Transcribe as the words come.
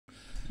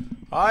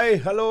Hi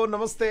hello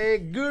నమస్తే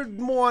good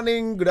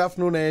morning good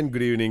afternoon and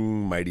good evening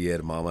my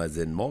dear మామాస్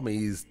and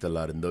mummies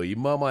తెల్లారిందోయ్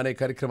మామ అనే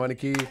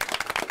కార్యక్రమానికి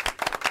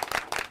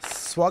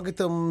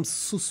స్వాగతం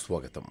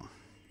సుస్వాగతం.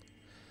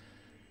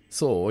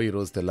 సో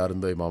ఈరోజు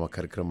తెల్లారిందోయ్ మామ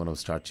కార్యక్రమం మనం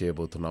స్టార్ట్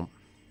చేయబోతున్నాం.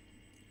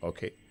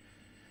 ఓకే,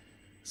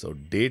 సో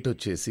డేట్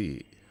వచ్చేసి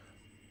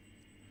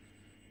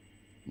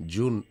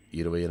జూన్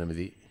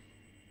 28,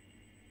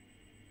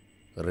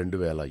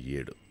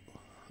 2007.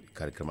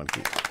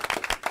 కార్యక్రమానికి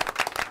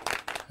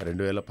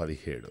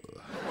 2017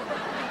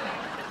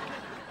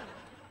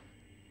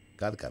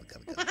 కాదు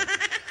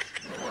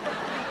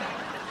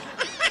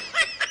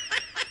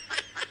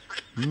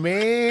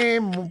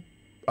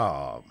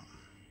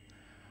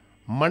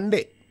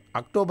మండే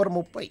అక్టోబర్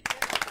 30,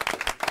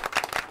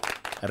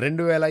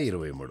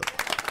 2023.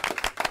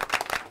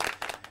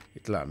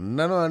 ఇట్లా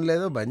అన్నాను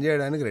అనలేదు, బంద్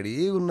చేయడానికి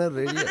రెడీగా ఉన్నారు.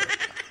 రెడీ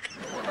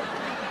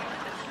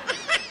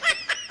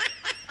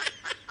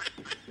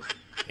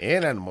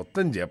నన్ను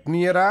మొత్తం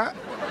చెప్పనీయరా.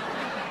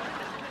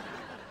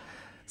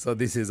 So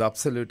this is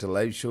absolute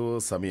live show.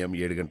 సమయం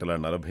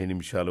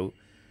 7:40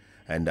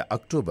 అండ్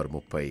అక్టోబర్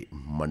 30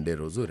 మండే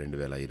రోజు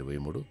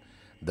 2023.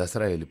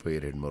 దసరా వెళ్ళిపోయి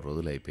 2-3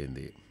 రోజులు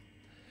అయిపోయింది.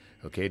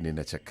 ఓకే,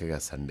 నిన్న చక్కగా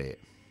సండే,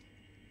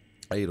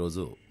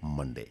 ఈరోజు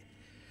మండే.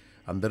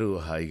 అందరూ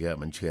హాయిగా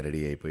మంచిగా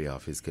రెడీ అయిపోయి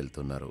ఆఫీస్కి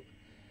వెళ్తున్నారు.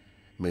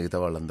 మిగతా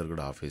వాళ్ళందరూ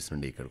కూడా ఆఫీస్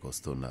నుండి ఇక్కడికి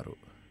వస్తున్నారు.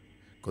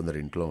 కొందరు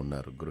ఇంట్లో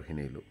ఉన్నారు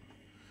గృహిణీలు,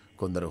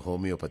 కొందరు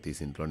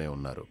హోమియోపతీస్ ఇంట్లోనే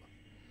ఉన్నారు.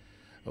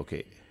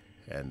 ఓకే,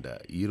 అండ్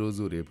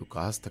ఈరోజు రేపు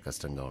కాస్త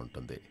కష్టంగా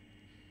ఉంటుంది.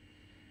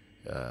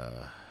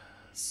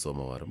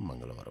 సోమవారం,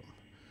 మంగళవారం,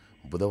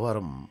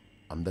 బుధవారం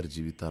అందరి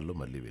జీవితాల్లో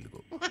మళ్ళీ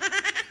వెలుగు.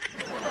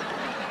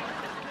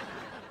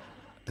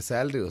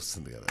 శాలరీ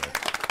వస్తుంది కదా,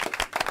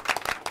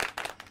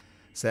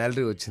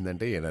 శాలరీ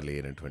వచ్చిందంటే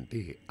ఎనలేనటువంటి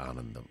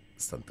ఆనందం,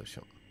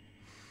 సంతోషం.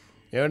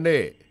 ఏమండి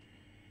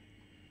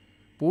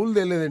పూలు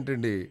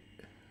తెలియదేంటండి?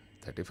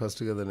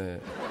 31 కదనే,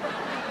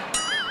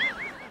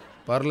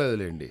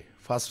 పర్లేదులేండి,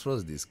 ఫస్ట్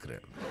రోజు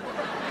తీసుకురాడు.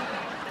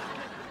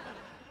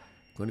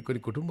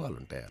 కొన్ని కుటుంబాలు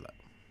ఉంటాయి అలా.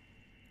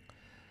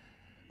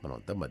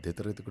 మనమంతా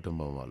మధ్యతరగతి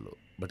కుటుంబం వాళ్ళు,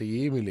 బట్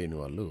ఏమీ లేని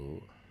వాళ్ళు,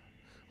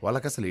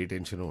 వాళ్ళకి అసలు ఏ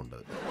టెన్షను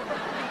ఉండదు.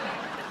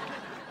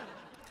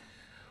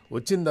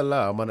 వచ్చిందల్లా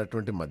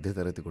మనటువంటి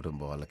మధ్యతరగతి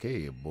కుటుంబం వాళ్ళకే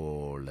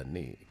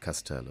బోళ్ళన్నీ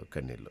కష్టాలు,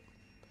 కన్నీళ్ళు.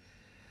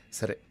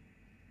 సరే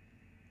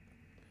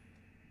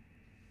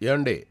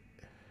ఏమండి,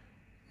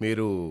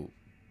 మీరు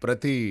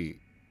ప్రతి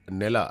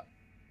నెల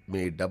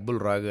మీ డబ్బులు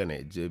రాగానే,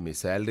 మీ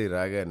శాలరీ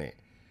రాగానే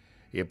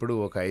ఎప్పుడు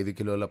ఒక 5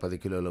 కిలోల 10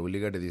 కిలోల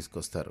ఉల్లిగడ్డ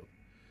తీసుకొస్తారు.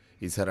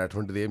 ఈసారి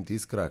అటువంటిది ఏం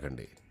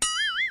తీసుకురాకండి.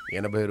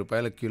 80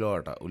 రూపాయల కిలో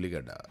అట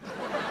ఉల్లిగడ్డ.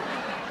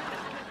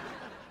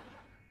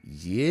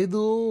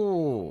 ఏదో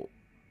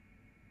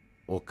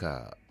ఒక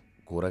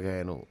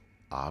కూరగాయను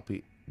ఆపి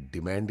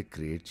డిమాండ్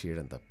క్రియేట్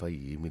చేయడం తప్ప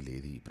ఏమీ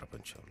లేదు ఈ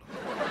ప్రపంచంలో.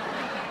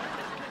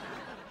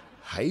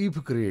 హైప్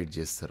క్రియేట్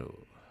చేస్తారు,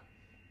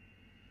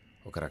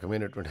 ఒక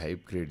రకమైనటువంటి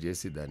హైప్ క్రియేట్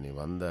చేసి దాన్ని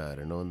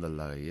 100-200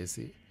 లాగా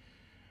వేసి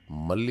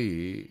మళ్ళీ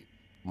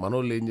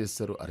మనోళ్ళు ఏం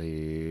చేస్తారు, అరే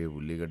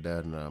ఉల్లిగడ్డ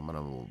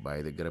మనం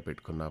బావి దగ్గర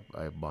పెట్టుకున్న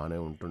బాగానే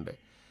ఉంటుండే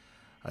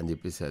అని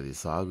చెప్పేసి అది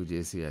సాగు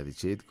చేసి అది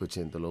చేతికి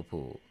వచ్చేంతలోపు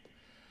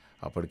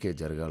అప్పటికే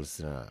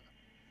జరగాల్సిన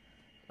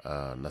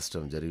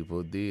నష్టం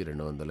జరిగిపోద్ది.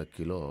 200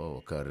 కిలో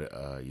ఒక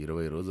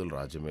 20 రోజులు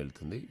రాజ్యం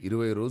వెళ్తుంది.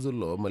 20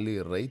 రోజుల్లో మళ్ళీ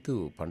రైతు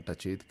పంట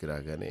చేతికి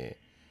రాగానే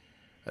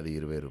అది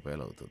 20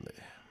 రూపాయలు అవుతుంది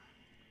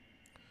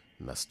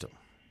నష్టం.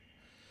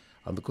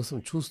 అందుకోసం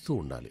చూస్తూ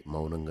ఉండాలి,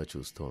 మౌనంగా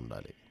చూస్తూ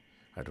ఉండాలి.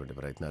 అటువంటి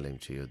ప్రయత్నాలు ఏం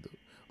చేయొద్దు.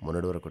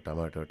 మొన్నటి వరకు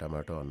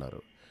టమాటో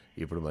అన్నారు,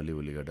 ఇప్పుడు మళ్ళీ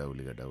ఉల్లిగడ్డ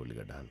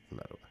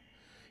అంటున్నారు.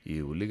 ఈ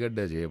ఉల్లిగడ్డ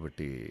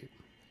చేయబట్టి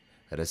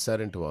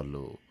రెస్టారెంట్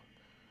వాళ్ళు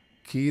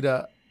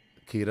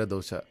కీర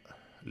దోశ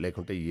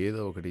లేకుంటే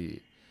ఏదో ఒకటి,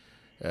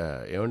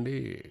 ఏమండి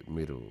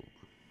మీరు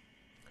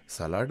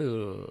సలాడ్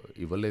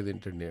ఇవ్వలేదు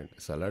ఏంటండి అంటే,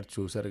 సలాడ్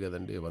చూశారు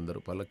కదండి, 100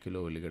 రూపాయల కిలో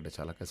ఉల్లిగడ్డ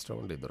చాలా కష్టం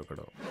అండి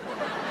దొరకడం.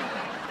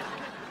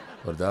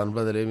 మరి దాని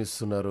బదులు ఏమి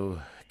ఇస్తున్నారు?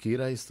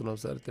 కీరా ఇస్తున్నాం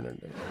సార్,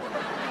 తినండి.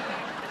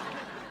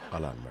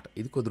 అలా అనమాట.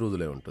 ఇది కొద్ది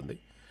రోజులే ఉంటుంది.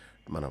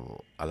 మనము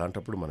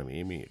అలాంటప్పుడు మనం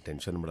ఏమీ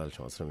టెన్షన్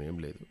పడాల్సిన అవసరం ఏం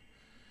లేదు.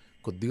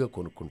 కొద్దిగా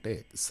కొనుక్కుంటే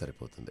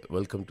సరిపోతుంది.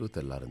 వెల్కమ్ టు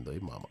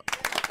తెల్లారిందోయ్ మామ.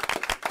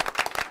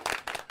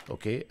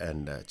 ఓకే,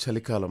 అండ్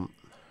చలికాలం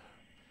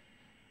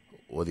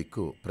ఓ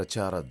దిక్కు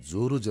ప్రచార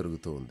జోరు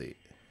జరుగుతూ ఉంది.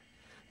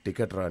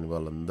 టికెట్ రాని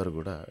వాళ్ళందరూ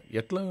కూడా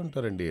ఎట్లా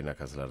ఉంటారండి,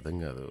 నాకు అసలు అర్థం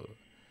కాదు.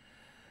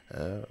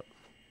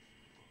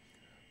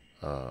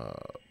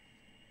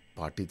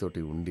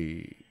 పార్టీతోటి ఉండి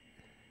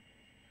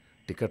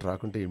టికెట్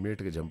రాకుంటే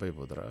ఇమ్మీడియట్గా జంప్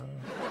అయిపోతారా?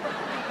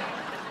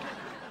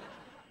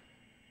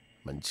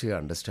 మంచిగా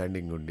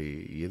అండర్స్టాండింగ్ ఉండి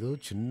ఏదో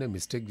చిన్న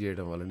మిస్టేక్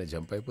చేయడం వల్లనే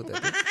జంప్ అయిపోతాయి.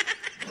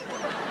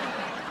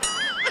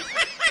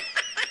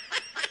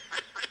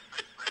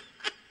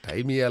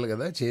 టైం ఇవ్వాలి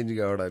కదా చేంజ్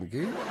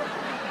కావడానికి.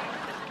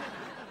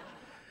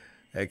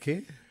 ఓకే,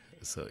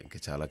 సో ఇంకా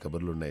చాలా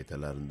కబుర్లు ఉన్నాయి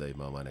తెల్లారిందోయ్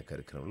మామ అనే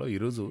కార్యక్రమంలో.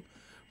 ఈరోజు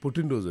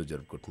పుట్టినరోజు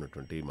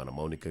జరుపుకుంటున్నటువంటి మన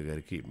మౌనిక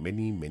గారికి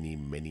many many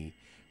many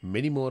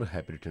many more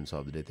happy returns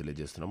of the day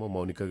తెలియజేస్తున్నాము.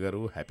 మౌనిక గారు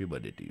happy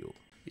birthday to you.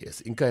 Yes,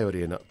 ఇంకా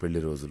ఎవరైనా పెళ్లి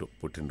రోజులు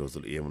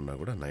పుట్టినరోజులు ఏమున్నా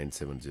కూడా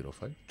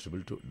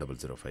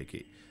 9705220005కి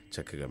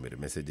చక్కగా మీరు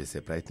మెసేజ్ చేసే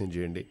ప్రయత్నం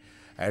చేయండి.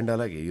 అండ్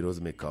అలాగే ఈరోజు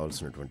మీకు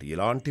కావాల్సినటువంటి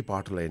ఎలాంటి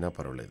పాటలైనా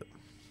పర్వాలేదు,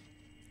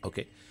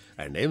 ఓకే.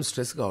 అండ్ ఏం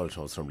స్ట్రెస్ కావాల్సిన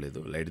అవసరం లేదు,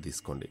 లైట్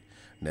తీసుకోండి.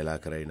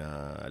 నెలాఖరైనా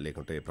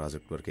లేకుంటే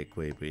ప్రాజెక్ట్ వర్క్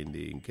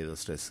ఎక్కువైపోయింది, ఇంకేదో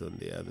స్ట్రెస్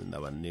ఉంది, అది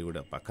అవన్నీ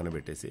కూడా పక్కన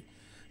పెట్టేసి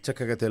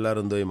చక్కగా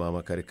తెల్లారుందోయ్ మామ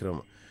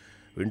కార్యక్రమం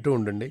వింటూ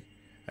ఉండండి.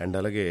 అండ్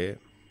అలాగే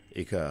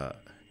ఇక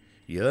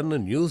ఏదన్నా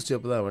న్యూస్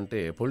చెప్దామంటే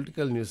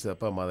పొలిటికల్ న్యూస్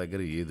తప్ప మా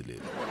దగ్గర ఏది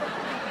లేదు.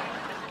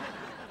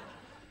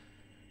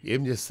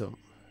 ఏం చేస్తాం,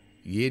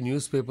 ఏ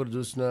న్యూస్ పేపర్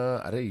చూసినా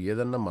అరే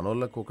ఏదన్నా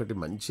మనోళ్ళకు ఒకటి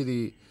మంచిది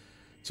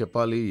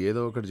చెప్పాలి,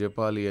 ఏదో ఒకటి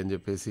చెప్పాలి అని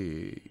చెప్పేసి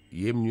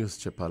ఏం న్యూస్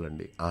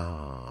చెప్పాలండి?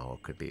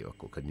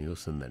 ఒక్కొక్క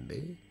న్యూస్ ఉందండి.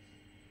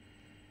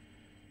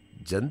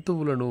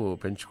 జంతువులను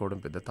పెంచుకోవడం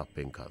పెద్ద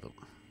తప్పేం కాదు.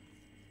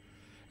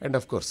 అండ్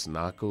ఆఫ్ కోర్స్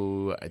నాకు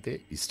అయితే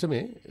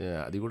ఇష్టమే,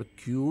 అది కూడా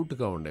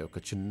క్యూట్గా ఉండే ఒక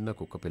చిన్న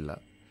కుక్క పిల్ల.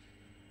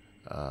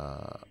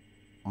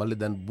 మళ్ళీ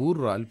దాని బూరు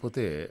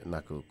రాలిపోతే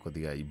నాకు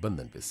కొద్దిగా ఇబ్బంది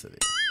అనిపిస్తుంది.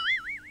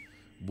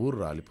 బూరు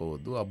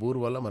రాలిపోవద్దు, ఆ బూరు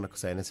వల్ల మనకు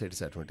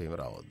సైనసైటిస్ అటువంటి ఏమి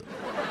రావద్దు.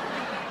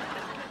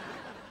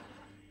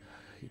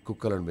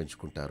 కుక్కలను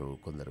పెంచుకుంటారు,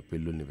 కొందరు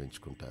పిల్లుల్ని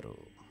పెంచుకుంటారు.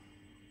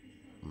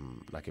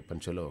 నాకు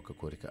ఎప్పటిలో ఒక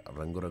కోరిక,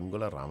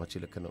 రంగురంగుల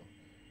రామచిలకను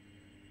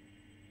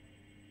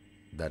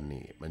దాన్ని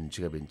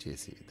మంచిగా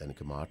పెంచేసి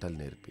దానికి మాటలు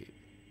నేర్పి,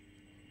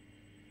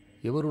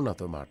 ఎవరు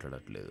నాతో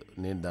మాట్లాడట్లేదు,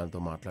 నేను దాంతో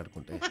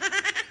మాట్లాడుకుంటే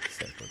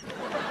సరిపోతుంది.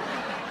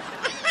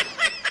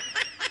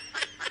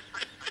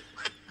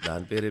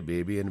 దాని పేరే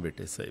బేబీ అని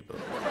పెట్టేసి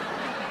అయిపోతుంది.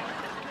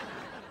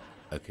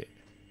 ఓకే,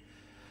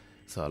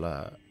 సో అలా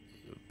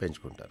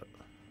పెంచుకుంటారు.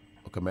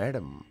 ఒక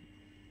మేడం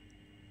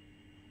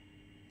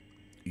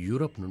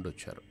యూరోప్ నుండి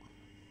వచ్చారు,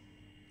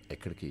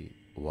 ఎక్కడికి,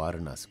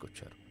 వారణాసికి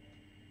వచ్చారు.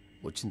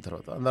 వచ్చిన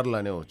తర్వాత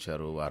అందరిలానే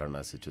వచ్చారు,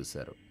 వారణాసి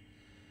చూశారు.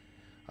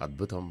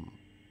 అద్భుతం,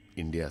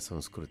 ఇండియా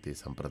సంస్కృతి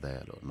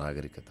సంప్రదాయాలు,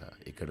 నాగరికత,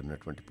 ఇక్కడ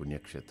ఉన్నటువంటి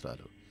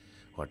పుణ్యక్షేత్రాలు,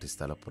 వాటి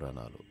స్థల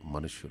పురాణాలు,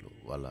 మనుషులు,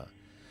 వాళ్ళ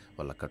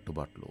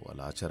కట్టుబాట్లు, వాళ్ళ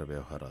ఆచార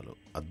వ్యవహారాలు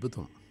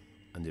అద్భుతం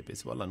అని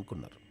చెప్పేసి వాళ్ళు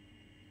అనుకున్నారు.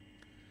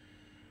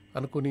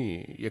 అనుకుని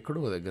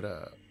ఎక్కడో దగ్గర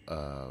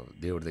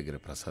దేవుడి దగ్గర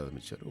ప్రసాదం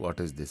ఇచ్చారు. వాట్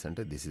ఈస్ దిస్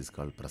అంటే, దిస్ ఈజ్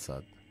కాల్డ్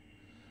ప్రసాద్,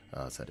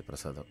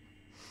 ప్రసాదం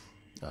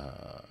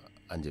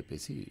అని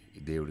చెప్పేసి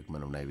దేవుడికి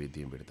మనం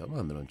నైవేద్యం పెడతాము,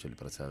 అందులోంచి వెళ్ళి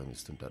ప్రసాదం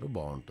ఇస్తుంటారు,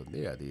 బాగుంటుంది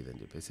అది ఇది అని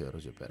చెప్పేసి ఎవరో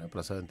చెప్పారు. ఆ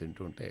ప్రసాదం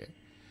తింటుంటే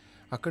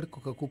అక్కడికి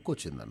ఒక కుక్క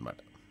వచ్చిందనమాట.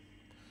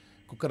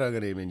 కుక్క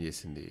రాగానే ఏమేం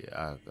చేసింది,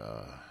 ఆ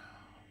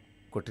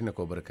కొట్టిన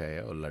కొబ్బరికాయ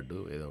లడ్డు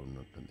ఏదో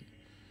ఉంటుంది,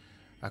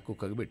 ఆ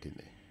కుక్కకు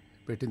పెట్టింది.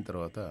 పెట్టిన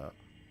తర్వాత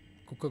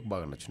కుక్కకు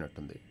బాగా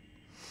నచ్చినట్టుంది.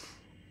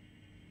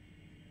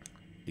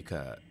 ఇక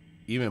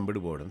ఈమె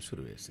వెంబడి పోవడం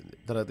షురు వేసింది.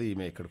 తర్వాత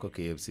ఈమె ఎక్కడికో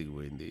కేఎఫ్సీకి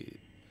పోయింది,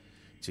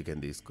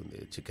 చికెన్ తీసుకుంది,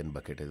 చికెన్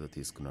బకెట్ ఏదో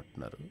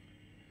తీసుకున్నట్టున్నారు.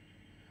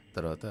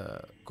 తర్వాత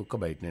కుక్క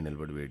బయటనే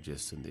నిలబడి వెయిట్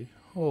చేస్తుంది.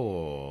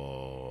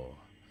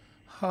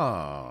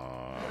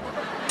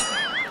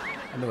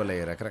 అందువల్ల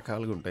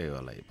రకరకాలుగా ఉంటాయి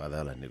వాళ్ళ ఈ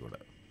పదాలన్నీ కూడా.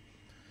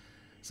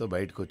 సో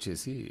బయటకు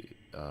వచ్చేసి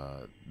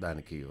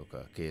దానికి ఒక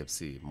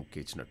కేఎఫ్సీ ముక్క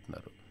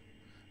ఇచ్చినట్టున్నారు.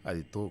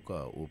 అది తోక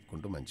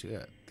ఊపుకుంటూ మంచిగా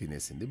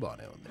తినేసింది,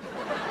 బాగానే ఉంది.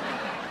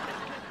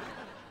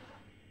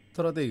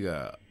 తర్వాత ఇక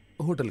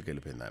హోటల్కి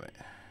వెళ్ళిపోయింది ఆమె,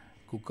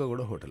 కుక్క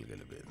కూడా హోటల్కి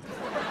వెళ్ళిపోయింది.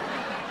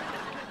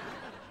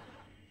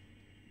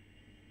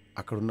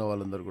 అక్కడున్న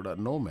వాళ్ళందరూ కూడా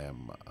నో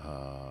మ్యామ్,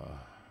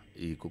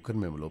 ఈ కుక్కని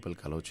మేము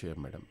లోపలికి అలౌ చేయం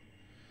మేడం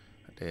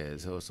అంటే,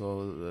 సో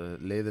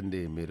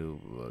లేదండి మీరు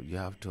you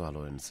have to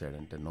allow inside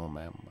అంటే, నో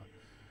మ్యామ్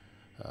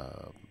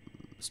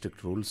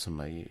స్ట్రిక్ట్ రూల్స్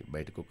ఉన్నాయి,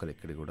 బయట కుక్కలు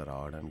ఎక్కడికి కూడా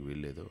రావడానికి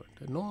వీల్లేదు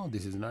అంటే, నో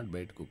దిస్ ఈజ్ నాట్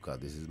బయట కుక్క,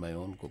 దిస్ ఈజ్ మై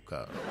ఓన్ కుక్క.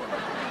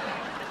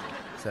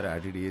 సరే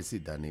అటు వేసి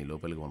దాన్ని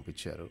లోపలికి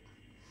పంపించారు.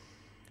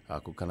 ఆ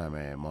కుక్కను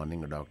ఆమె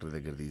మార్నింగ్ డాక్టర్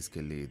దగ్గర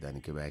తీసుకెళ్ళి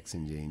దానికి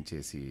వ్యాక్సిన్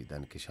చేయించేసి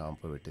దానికి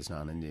షాంపూ పెట్టి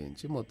స్నానం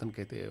చేయించి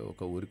మొత్తానికైతే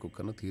ఒక ఊరి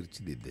కుక్కను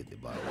తీర్చిదిద్దింది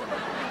బాగా.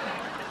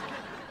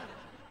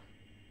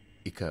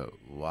 ఇక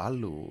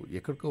వాళ్ళు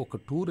ఎక్కడికో ఒక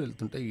టూర్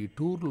వెళ్తుంటే ఈ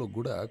టూర్లో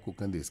కూడా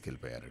కుక్కను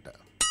తీసుకెళ్ళిపోయారట.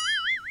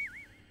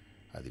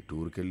 అది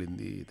టూర్కి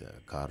వెళ్ళింది,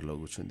 కారులో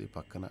కూర్చుంది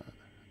పక్కన,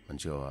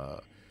 మంచిగా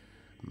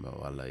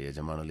వాళ్ళ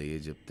యజమానులు ఏ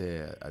చెప్తే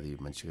అది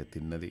మంచిగా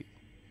తిన్నది.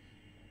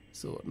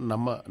 సో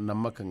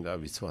నమ్మకంగా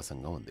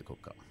విశ్వాసంగా ఉంది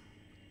కుక్క.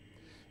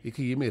 ఇక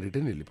ఈమె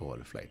రిటర్న్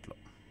వెళ్ళిపోవాలి ఫ్లైట్లో.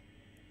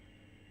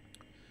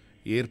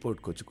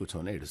 ఎయిర్పోర్ట్కి వచ్చి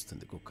కూర్చొని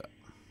ఏడుస్తుంది కుక్క.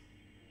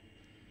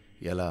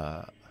 ఎలా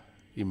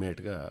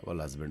ఇమ్మీడియట్గా వాళ్ళ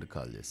హస్బెండ్కి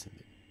కాల్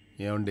చేసింది.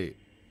 ఏమండి,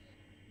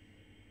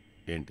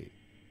 ఏంటి,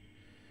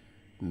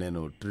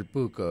 నేను ట్రిప్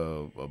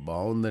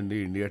బాగుందండి,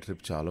 ఇండియా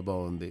ట్రిప్ చాలా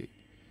బాగుంది,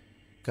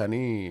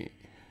 కానీ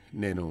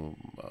నేను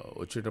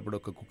వచ్చేటప్పుడు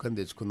ఒక కుక్కని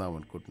తెచ్చుకుందాం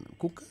అనుకుంటున్నాను.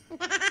 కుక్క?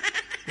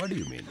 What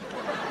you mean?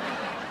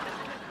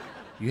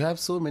 You have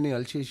so many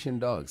Alsatian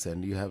dogs and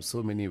you have so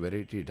many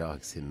variety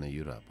dogs in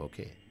Europe,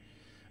 okay?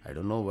 I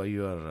don't know why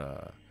you are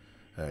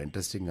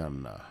interested on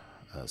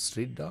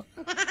street dog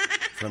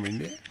from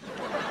India.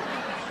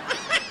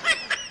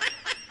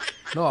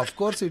 No, of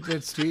course it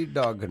was street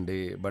dog అండి,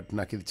 but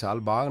నాకు ఇది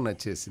చాలా బాగా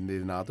నచ్చేసింది,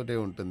 ఇది నాతోటే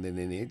ఉంటుంది,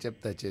 నేను ఏం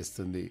చెప్తా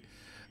చేస్తుంది,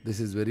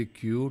 దిస్ ఈజ్ వెరీ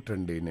క్యూట్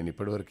అండి. నేను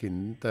ఇప్పటివరకు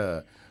ఇంత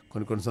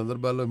కొన్ని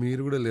సందర్భాల్లో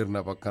మీరు కూడా లేరు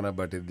నా పక్కన,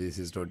 బట్ దిస్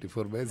ఈజ్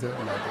 24/7.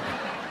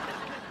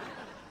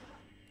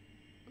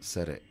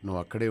 సరే నువ్వు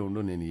అక్కడే ఉండు,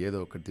 నేను ఏదో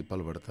ఒకటి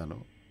తిప్పలు పడతాను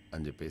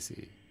అని చెప్పేసి,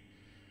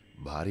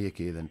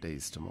 భార్యకి ఏదంటే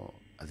ఇష్టమో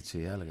అది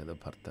చేయాలి కదా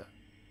భర్త.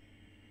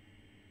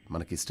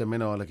 మనకి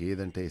ఇష్టమైన వాళ్ళకి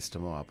ఏదంటే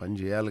ఇష్టమో ఆ పని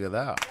చేయాలి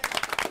కదా.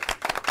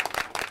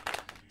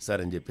 సరే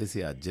అని చెప్పేసి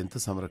ఆ జంతు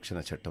సంరక్షణ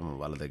చట్టం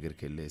వాళ్ళ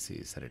దగ్గరికి వెళ్ళేసి,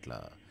 సరే ఇట్లా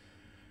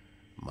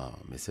మా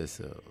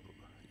మిస్సెస్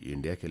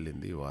ఇండియాకి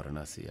వెళ్ళింది,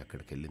 వారణాసి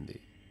అక్కడికి వెళ్ళింది.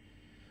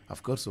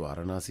 అఫ్కోర్స్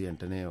వారణాసి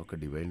అంటేనే ఒక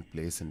డివైన్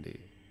ప్లేస్ అండి.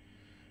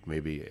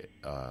 మేబీ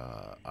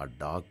ఆ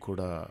డాగ్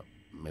కూడా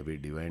మేబీ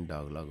డివైన్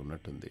డాగ్ లాగా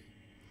ఉన్నట్టుంది.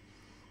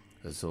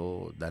 సో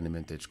దాన్ని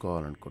మేము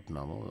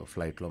తెచ్చుకోవాలనుకుంటున్నాము,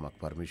 ఫ్లైట్లో మాకు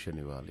పర్మిషన్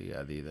ఇవ్వాలి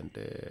అది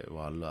ఇదంటే,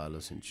 వాళ్ళు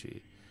ఆలోచించి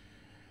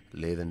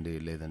లేదండి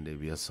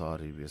వీఆర్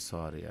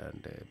సారీ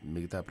అంటే,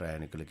 మిగతా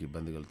ప్రయాణికులకు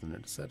ఇబ్బంది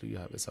కలుగుతుందంటే, sir you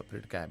have a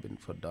separate cabin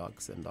for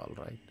dogs and all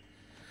right.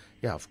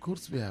 Yeah of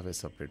course we have a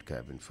separate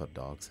cabin for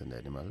dogs and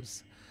animals,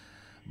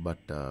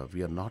 but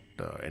we are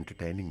not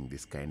entertaining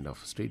this kind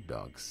of street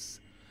dogs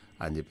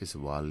అని చెప్పేసి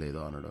వాళ్ళు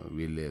ఏదో అనడం,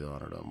 వీళ్ళు ఏదో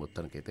అనడం,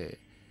 మొత్తానికైతే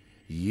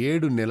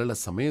 7 నెలల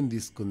సమయం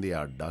తీసుకుంది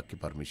ఆ డాగ్కి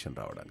పర్మిషన్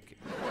రావడానికి.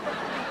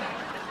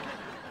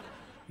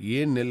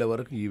 7 నెలల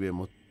వరకు ఇవే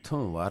మొత్తం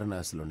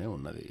వారణాసిలోనే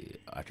ఉన్నది,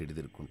 అటు ఇటు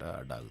తిరుక్కుంటా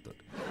ఆ డాగ్తో.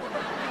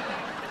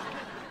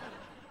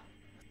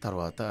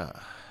 తర్వాత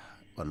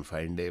వన్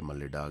ఫైన్ డే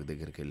మళ్ళీ డాగ్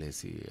దగ్గరికి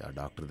వెళ్ళేసి, ఆ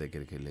డాక్టర్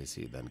దగ్గరికి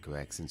వెళ్ళేసి, దానికి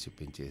వ్యాక్సిన్స్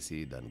ఇప్పించేసి,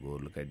 దాని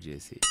గోర్లు కట్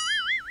చేసి,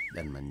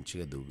 దాన్ని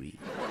మంచిగా దువ్వి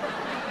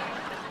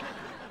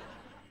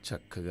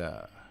చక్కగా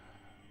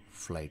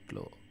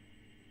ఫ్లైట్లో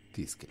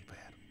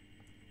తీసుకెళ్ళిపోయారు.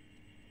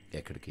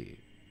 ఎక్కడికి?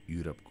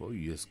 యూరప్కో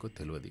యుఎస్కో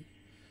తెలియదు,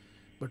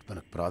 బట్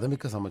మనకు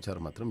ప్రాథమిక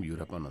సమాచారం మాత్రం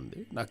యూరప్ అని ఉంది.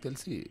 నాకు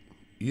తెలిసి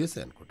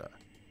యుఎస్ఏ అనుకుంటా.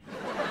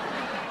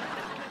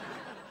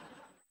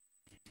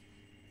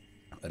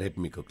 రేపు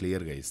మీకు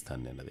క్లియర్గా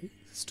ఇస్తాను నేను అది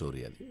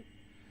స్టోరీ. అది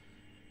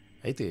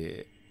అయితే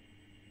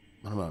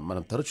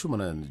మనం తరచూ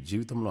మన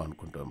జీవితంలో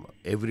అనుకుంటాము,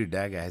 every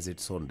dog has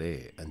its own day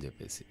అని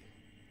చెప్పేసి.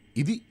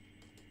 ఇది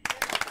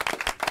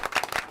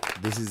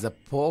this is a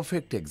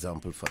perfect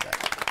example for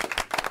that.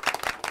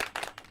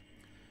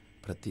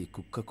 ప్రతి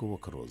కుక్కకు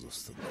ఒక రోజు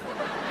వస్తుంది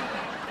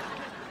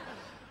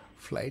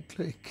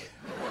ఫ్లైట్లో ఎక్కి.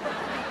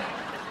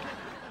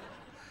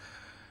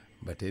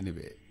 But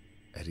anyway,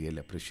 I real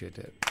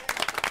appreciated.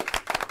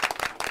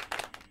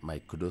 My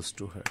kudos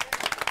to her,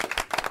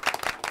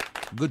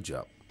 good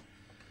job.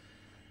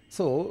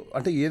 So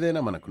అంటే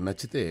ఏదైనా మనకు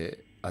నచ్చితే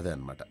అదే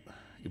అనమాట.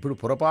 ఇప్పుడు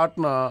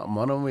పొరపాటున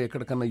మనం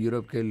ఎక్కడికన్నా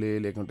యూరోప్కి వెళ్ళి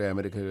లేకుంటే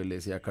అమెరికాకి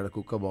వెళ్ళేసి అక్కడ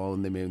కుక్క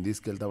బాగుంది మేము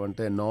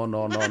తీసుకెళ్తామంటే, no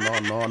no no no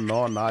no no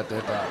నా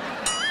చేత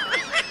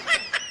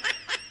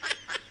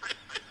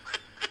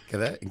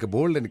కదా. ఇంకా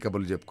బోల్డ్ అని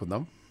కబుర్లు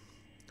చెప్పుకుందాం.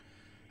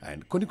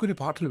 అండ్ కొన్ని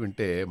పాటలు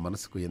వింటే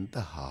మనసుకు ఎంత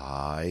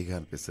హాయిగా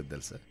అనిపిస్తుంది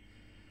తెలుసా.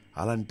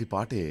 అలాంటి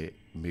పాటే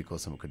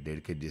మీకోసం ఒక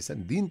డెడికేట్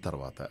చేశాను. దీని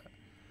తర్వాత,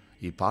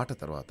 ఈ పాట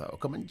తర్వాత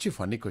ఒక మంచి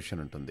ఫన్నీ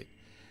క్వశ్చన్ ఉంటుంది.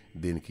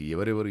 దీనికి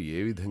ఎవరెవరు ఏ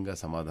విధంగా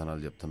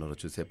సమాధానాలు చెప్తున్నారో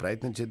చూసే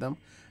ప్రయత్నం చేద్దాం.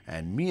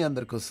 అండ్ మీ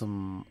అందరి కోసం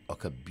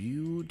ఒక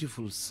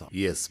బ్యూటిఫుల్ సాంగ్.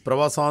 ఎస్,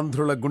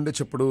 ప్రవాసాంధ్రుల గుండె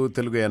చెప్పుడు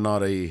తెలుగు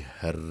ఎన్ఆర్ఐ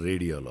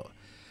రేడియోలో.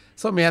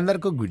 సో మీ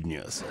అందరికీ గుడ్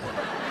న్యూస్.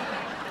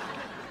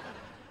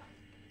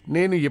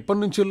 నేను ఎప్పటి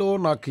నుంచో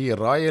నాకు ఈ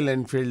రాయల్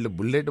ఎన్ఫీల్డ్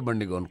బుల్లెట్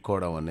బండి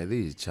కొనుక్కోవడం అనేది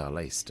చాలా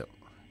ఇష్టం.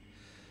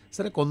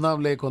 సరే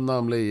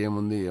కొందాంలే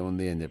ఏముంది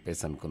అని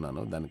చెప్పేసి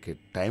అనుకున్నాను. దానికి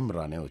టైం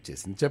రానే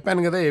వచ్చేసింది.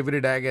 చెప్పాను కదా,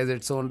 every dog has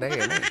its own day.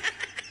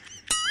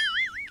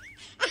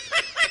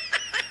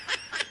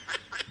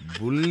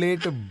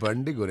 Bullet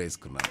బండి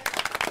కొనేసుకున్నాను.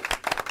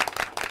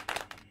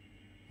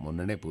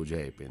 మొన్ననే పూజ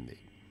అయిపోయింది.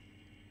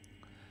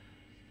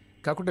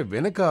 కాకుంటే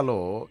వెనకాలో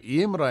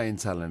ఏం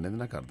రాయించాలనేది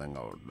నాకు అర్థం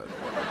కావట్లేదు.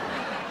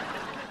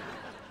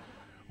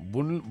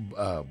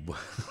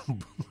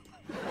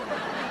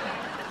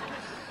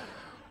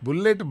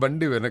 బుల్లెట్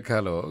బండి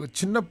వెనకాలో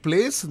చిన్న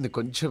ప్లేస్ ఉంది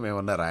కొంచెం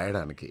ఏమన్నా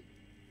రాయడానికి.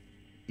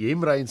 ఏం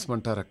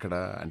రాయించమంటారు అక్కడ?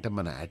 అంటే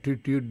మన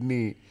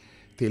యాటిట్యూడ్ని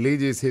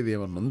తెలియజేసేది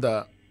ఏమన్నా ఉందా?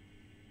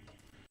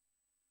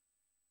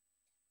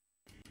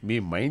 మీ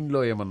మైండ్లో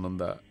ఏమన్నా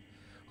ఉందా?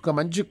 ఒక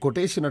మంచి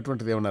కొటేషన్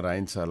అటువంటిది ఏమన్నా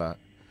రాయించాలా?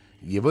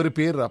 ఎవరి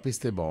పేరు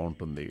రాపిస్తే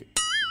బాగుంటుంది?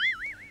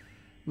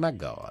 నాకు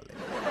కావాలి.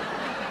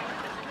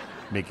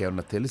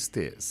 మీకేమన్నా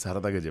తెలిస్తే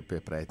సరదాగా చెప్పే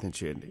ప్రయత్నం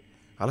చేయండి.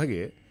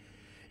 అలాగే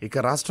ఇక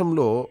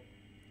రాష్ట్రంలో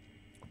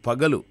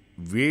పగలు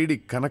వేడి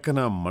కనకన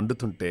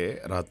మండుతుంటే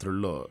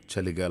రాత్రుల్లో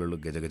చలిగాలులు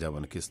గజగజ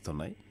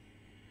వణికిస్తున్నాయి.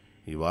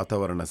 ఈ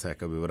వాతావరణ శాఖ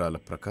వివరాల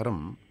ప్రకారం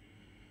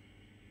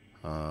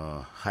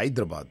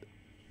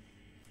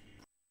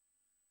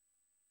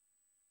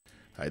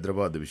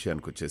హైదరాబాద్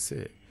విషయానికి వచ్చేస్తే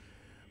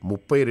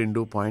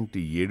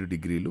 32.7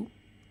 డిగ్రీలు,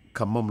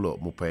 ఖమ్మంలో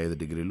 35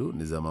 డిగ్రీలు,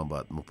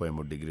 నిజామాబాద్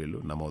 33 డిగ్రీలు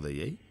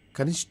నమోదయ్యాయి.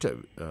 కనిష్ట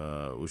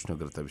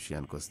ఉష్ణోగ్రత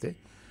విషయానికి వస్తే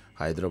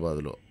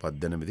హైదరాబాదులో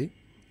 18,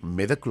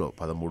 మెదక్లో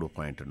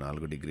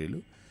 13.4 డిగ్రీలు,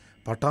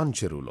 పటాన్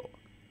చెరువులో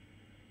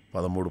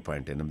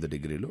 13.8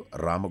 డిగ్రీలు,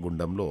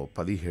 రామగుండంలో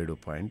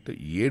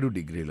 17.7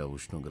 డిగ్రీల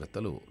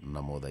ఉష్ణోగ్రతలు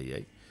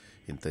నమోదయ్యాయి.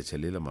 ఇంత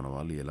చలిలో మన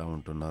వాళ్ళు ఎలా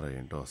ఉంటున్నారో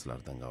ఏంటో అసలు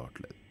అర్థం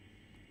కావట్లేదు.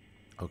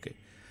 ఓకే.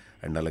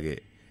 అండ్ అలాగే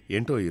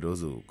ఏంటో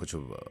ఈరోజు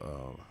కొంచెం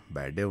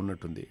బ్యాడ్ డే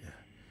ఉన్నట్టుంది.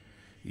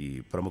 ఈ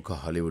ప్రముఖ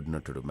హాలీవుడ్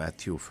నటుడు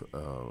మాథ్యూ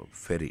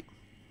ఫెర్రీ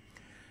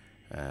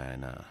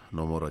ఆయన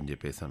నోమోర్ అని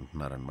చెప్పేసి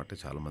అంటున్నారనమాట.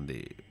 చాలామంది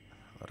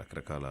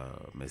రకరకాల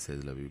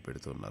మెసేజ్లు అవి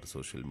పెడుతున్నారు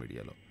సోషల్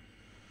మీడియాలో.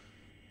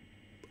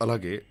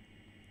 అలాగే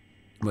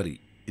మరి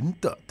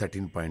ఇంత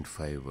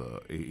 13.5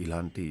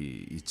 ఇలాంటి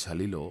ఈ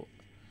చలిలో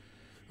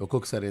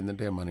ఒక్కొక్కసారి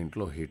ఏంటంటే మన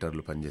ఇంట్లో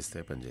హీటర్లు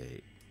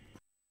పనిచేయాయి.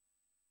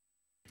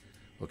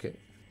 ఓకే,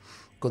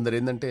 కొందరు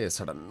ఏంటంటే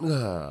సడన్గా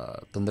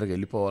తొందరగా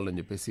వెళ్ళిపోవాలని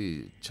చెప్పేసి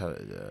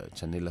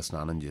చన్నీళ్ళ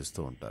స్నానం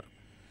చేస్తూ ఉంటారు.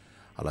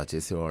 అలా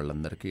చేసే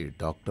వాళ్ళందరికీ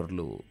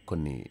డాక్టర్లు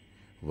కొన్ని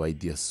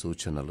వైద్య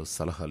సూచనలు,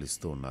 సలహాలు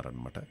ఇస్తూ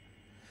ఉన్నారనమాట.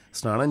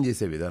 స్నానం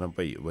చేసే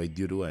విధానంపై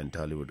వైద్యుడు అండ్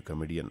టాలీవుడ్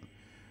కమెడియన్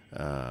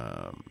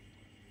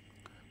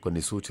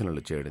కొన్ని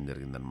సూచనలు చేయడం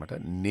జరిగిందనమాట.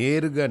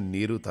 నేరుగా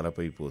నీరు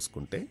తలపై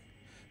పోసుకుంటే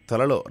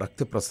తలలో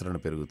రక్త ప్రసరణ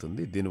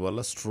పెరుగుతుంది. దీనివల్ల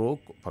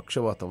స్ట్రోక్,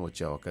 పక్షవాతం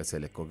వచ్చే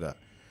అవకాశాలు ఎక్కువగా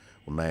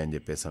ఉన్నాయని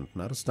చెప్పేసి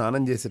అంటున్నారు.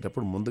 స్నానం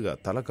చేసేటప్పుడు ముందుగా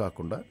తల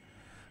కాకుండా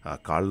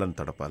కాళ్ళను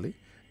తడపాలి.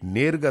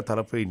 నేరుగా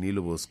తలపై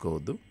నీళ్లు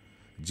పోసుకోవద్దు.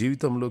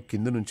 జీవితంలో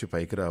కింది నుంచి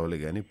పైకి రావాలి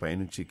కానీ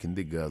పైనుంచి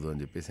కిందికి కాదు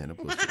అని చెప్పేసి ఆయన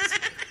పోస్ట్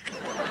చేశారు.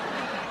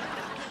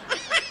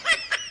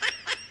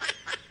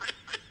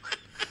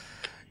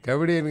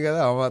 కమెడియన్ కదా,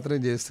 ఆ మాత్రం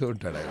చేస్తూ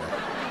ఉంటాడు ఆయన.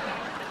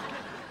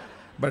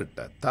 బట్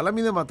తల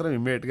మీద మాత్రం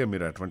ఇమ్మీడియట్గా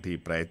మీరు అటువంటి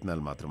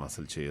ప్రయత్నాలు మాత్రం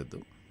అసలు చేయొద్దు.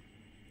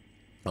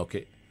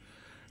 ఓకే,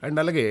 అండ్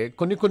అలాగే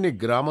కొన్ని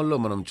గ్రామాల్లో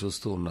మనం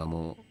చూస్తూ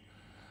ఉన్నాము,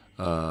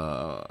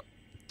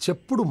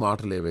 చెప్పుడు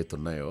మాటలు ఏవైతే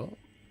ఉన్నాయో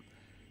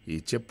ఈ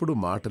చెప్పుడు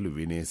మాటలు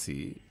వినేసి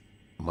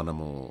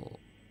మనము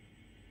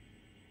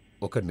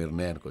ఒక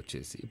నిర్ణయానికి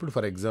వచ్చేసి, ఇప్పుడు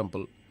ఫర్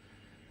ఎగ్జాంపుల్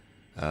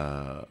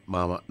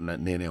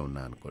నేనే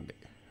ఉన్నా అనుకోండి,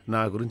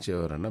 నా గురించి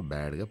ఎవరన్నా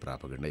బ్యాడ్గా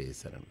ప్రాపగండా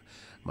చేశారన్న,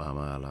 మామ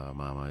అలా,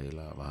 మామ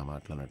ఇలా, మామ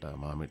అట్లనట,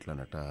 మామ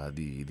ఇట్లనట,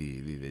 అది ఇది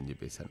ఇది ఇది అని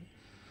చెప్పేసాను.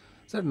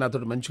 సరే, నాతో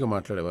మంచిగా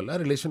మాట్లాడే వాళ్ళు, ఆ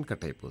రిలేషన్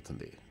కట్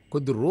అయిపోతుంది.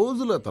 కొద్ది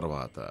రోజుల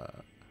తర్వాత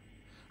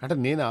అంటే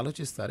నేను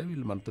ఆలోచిస్తారే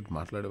వీళ్ళు మనతో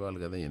మాట్లాడేవాళ్ళు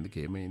కదా, ఎందుకు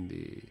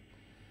ఏమైంది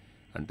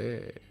అంటే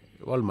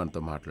వాళ్ళు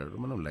మనతో మాట్లాడరు,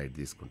 మనం లైట్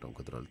తీసుకుంటాం.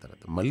 కొద్ది రోజుల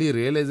తర్వాత మళ్ళీ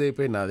రియలైజ్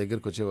అయిపోయి నా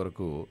దగ్గరికి వచ్చే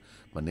వరకు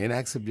మరి నేను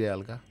యాక్సెప్ట్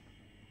చేయాలిగా.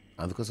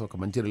 అందుకోసం ఒక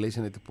మంచి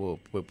రిలేషన్ అయితే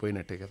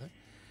పోయినట్టే కదా.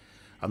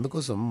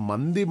 అందుకోసం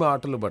మంది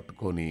మాటలు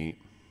పట్టుకొని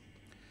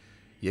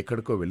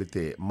ఎక్కడికో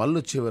వెళితే మళ్ళీ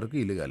వచ్చే వరకు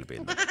ఇల్లు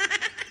కాలిపోయింది.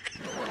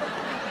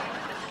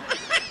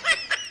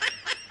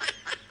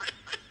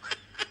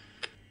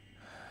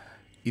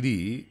 ఇది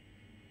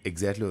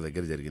ఎగ్జాక్ట్లీ ఒక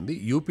దగ్గర జరిగింది.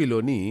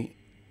 యూపీలోని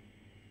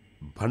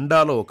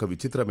భండాలో ఒక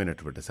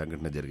విచిత్రమైనటువంటి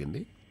సంఘటన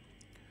జరిగింది.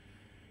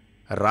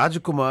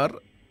 రాజ్కుమార్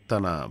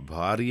తన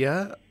భార్య,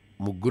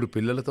 3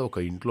 పిల్లలతో ఒక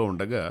ఇంట్లో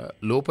ఉండగా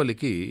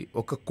లోపలికి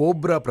ఒక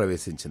కోబ్రా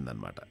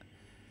ప్రవేశించిందనమాట.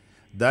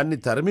 దాన్ని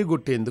తరిమి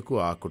కొట్టేందుకు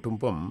ఆ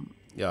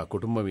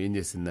కుటుంబం ఏం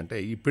చేసిందంటే,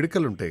 ఈ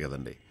పిడకలు ఉంటాయి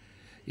కదండి,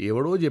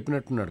 ఎవడో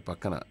చెప్పినట్టున్నాడు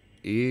పక్కన,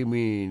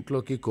 మీ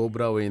ఇంట్లోకి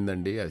కోబ్రా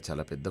పోయిందండి, అది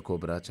చాలా పెద్ద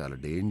కోబ్రా, చాలా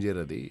డేంజర్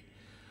అది,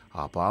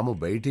 ఆ పాము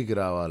బయటికి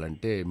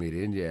రావాలంటే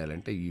మీరేం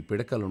చేయాలంటే ఈ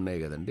పిడకలు ఉన్నాయి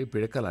కదండి,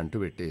 పిడకలు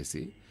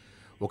అంటుపెట్టేసి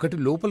ఒకటి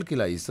లోపలికి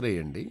ఇలా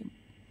ఇసిరేయండి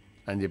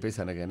అని చెప్పేసి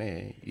అనగానే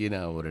ఈయన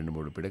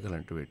 2-3 పిడకలు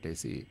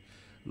అంటుపెట్టేసి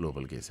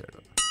లోపలికి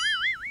వేసాడు.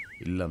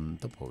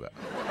 ఇల్లంతా పొగ.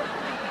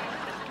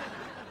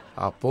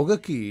 ఆ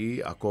పొగకి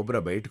ఆ కోబ్రా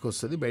బయటకు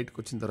వస్తుంది. బయటకు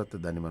వచ్చిన తర్వాత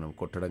దాన్ని మనం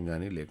కొట్టడం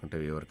కానీ లేకుంటే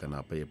ఎవరికైనా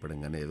అప్పచెప్పడం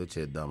కానీ ఏదో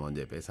చేద్దాము అని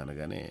చెప్పేసి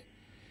అనగానే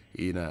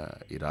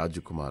ఈ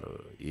రాజ్కుమార్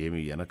ఏమి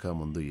వెనక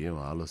ముందు ఏం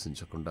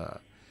ఆలోచించకుండా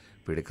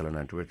పిడకలను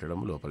అంటుపెట్టడం,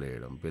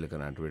 లోపలేయడం,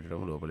 పిడకలను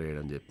అంటుపెట్టడం,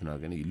 లోపలేయడం చెప్తున్నారు.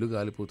 కానీ ఇల్లు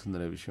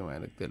కాలిపోతుందనే విషయం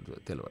ఆయనకు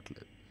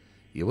తెలియట్లేదు.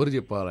 ఎవరు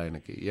చెప్పాలి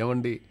ఆయనకి?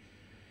 ఏమండి,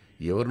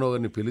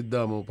 ఎవరినొకరిని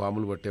పిలుద్దాము,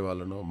 పాములు పట్టే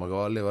వాళ్ళను,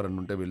 మగవాళ్ళు ఎవరన్నా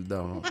ఉంటే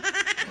పిలుద్దాము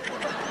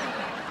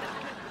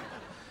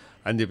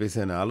అని చెప్పేసి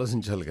ఆయన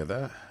ఆలోచించాలి కదా.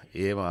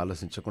 ఏం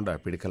ఆలోచించకుండా ఆ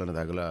పిడికలను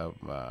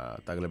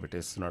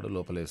తగలబెట్టేస్తున్నాడు,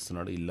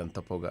 లోపలేస్తున్నాడు.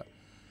 ఇల్లంతా పొగ.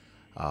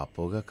 ఆ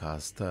పొగ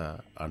కాస్త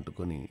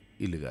అంటుకొని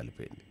ఇల్లు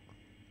కాలిపోయింది.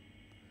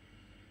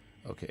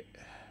 ఓకే,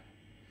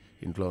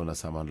 ఇంట్లో ఉన్న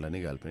సామాన్లన్నీ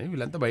కాలిపోయినాయి.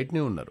 వీళ్ళంతా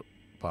బయటనే ఉన్నారు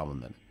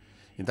పాముందని.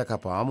 ఇంతకు ఆ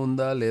పాము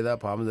ఉందా లేదా,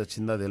 పాము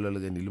చచ్చిందా తెలియదు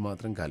కానీ ఇల్లు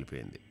మాత్రం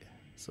కాలిపోయింది.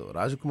 సో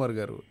రాజ్కుమార్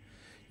గారు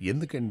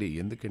ఎందుకండి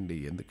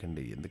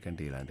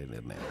ఇలాంటి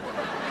నిర్ణయం?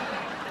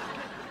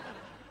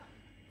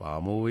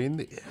 పాము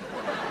పోయింది,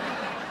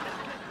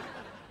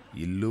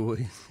 ఇల్లు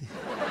పోయింది,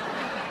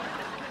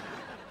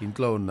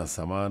 ఇంట్లో ఉన్న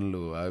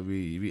సామాన్లు అవి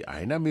ఇవి.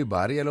 అయినా మీ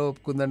భార్య ఎలా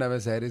ఒప్పుకుందండి ఆమె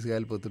శారీస్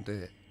కాలిపోతుంటే?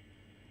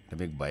 అంటే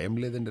మీకు భయం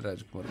లేదండి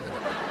రాజ్కుమార్ గారు?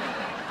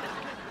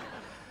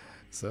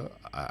 సో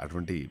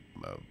అటువంటి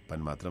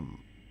పని మాత్రం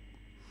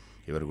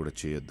ఎవరు కూడా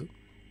చేయొద్దు.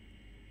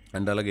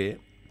 అండ్ అలాగే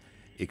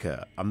ఇక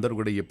అందరూ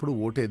కూడా ఎప్పుడు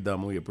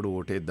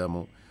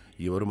ఓటేద్దాము,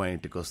 ఎవరు మా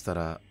ఇంటికి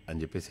వస్తారా అని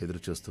చెప్పేసి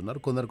ఎదురు చూస్తున్నారు.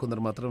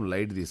 కొందరు మాత్రం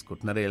లైట్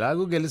తీసుకుంటున్నారు.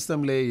 ఎలాగో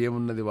గెలుస్తాంలే,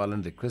 ఏమున్నది,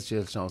 వాళ్ళని రిక్వెస్ట్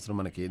చేయాల్సిన అవసరం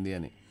మనకేంది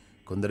అని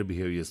కొందరు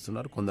బిహేవ్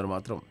చేస్తున్నారు. కొందరు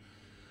మాత్రం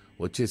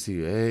వచ్చేసి,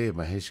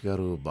 మహేష్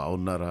గారు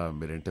బాగున్నారా,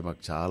 మీరంటే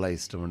మాకు చాలా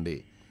ఇష్టం అండి,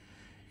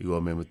 ఇగో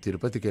మేము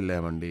తిరుపతికి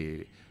వెళ్ళామండి,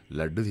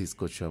 లడ్డు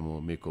తీసుకొచ్చాము,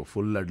 మీకు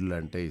ఫుల్ లడ్డులు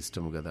అంటే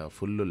ఇష్టం కదా,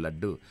 full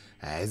laddu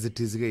as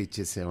it ఈజ్గా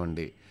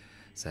ఇచ్చేసామండి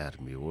sir,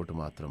 me vote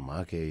మాత్రం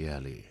మాకే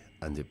వేయాలి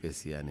అని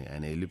చెప్పేసి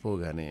ఆయన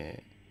వెళ్ళిపోగానే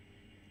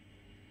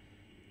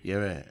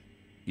ఏమే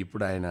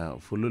ఇప్పుడు ఆయన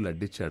ఫుల్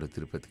లడ్డిచ్చాడు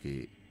తిరుపతికి.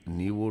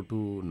 నీ ఓటు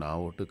నా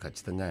ఓటు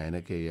ఖచ్చితంగా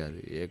ఆయనకే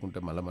వేయాలి, వేయకుంటే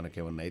మళ్ళీ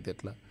మనకేమన్నా అయితే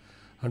ఎట్లా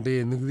అంటే,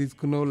 ఎందుకు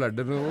తీసుకున్నావు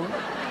లడ్డు నువ్వు?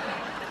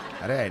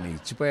 అరే ఆయన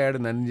ఇచ్చిపోయాడు,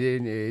 నన్ను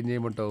ఏం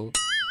చేయమంటావు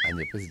అని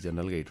చెప్పేసి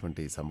జనరల్గా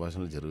ఇటువంటి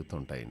సంభాషణలు జరుగుతూ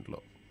ఉంటాయి ఇంట్లో.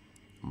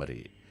 మరి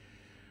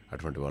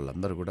అటువంటి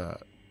వాళ్ళందరూ కూడా,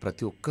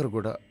 ప్రతి ఒక్కరు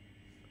కూడా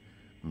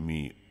మీ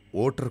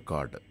ఓటర్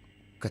కార్డ్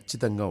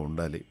ఖచ్చితంగా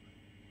ఉండాలి.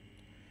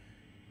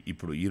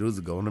 ఇప్పుడు ఈరోజు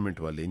గవర్నమెంట్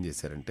వాళ్ళు ఏం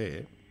చేశారంటే,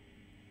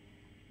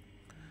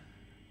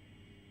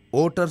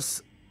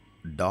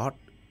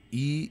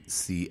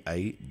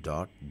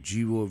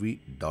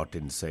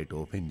 voters.eci.gov.in సైట్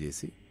ఓపెన్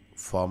చేసి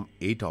ఫామ్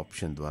 8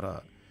 ఆప్షన్ ద్వారా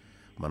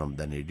మనం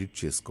దాన్ని ఎడిట్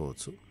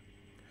చేసుకోవచ్చు.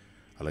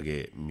 అలాగే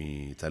మీ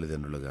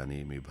తల్లిదండ్రులు కానీ,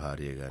 మీ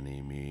భార్య కానీ,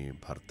 మీ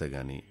భర్త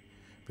కానీ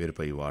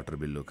పేరుపై water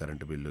bill,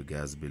 current bill,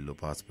 gas bill,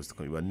 pass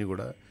పుస్తకం ఇవన్నీ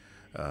కూడా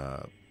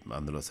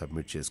అందులో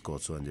సబ్మిట్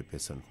చేసుకోవచ్చు అని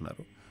చెప్పేసి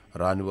అంటున్నారు.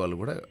 రాని వాళ్ళు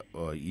కూడా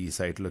ఈ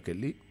సైట్లోకి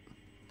వెళ్ళి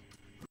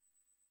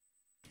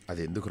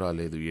అది ఎందుకు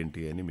రాలేదు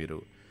ఏంటి అని మీరు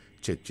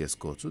చెక్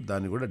చేసుకోవచ్చు,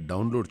 దాన్ని కూడా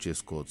డౌన్లోడ్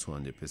చేసుకోవచ్చు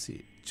అని చెప్పేసి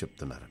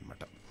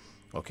చెప్తున్నారనమాట.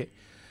 ఓకే,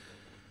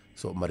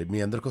 సో మరి మీ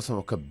అందరి కోసం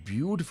ఒక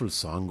బ్యూటిఫుల్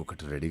సాంగ్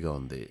ఒకటి రెడీగా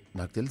ఉంది.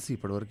 నాకు తెలిసి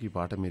ఇప్పటివరకు ఈ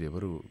పాట మీరు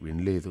ఎవరు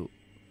వినలేదు,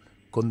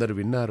 కొందరు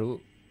విన్నారు.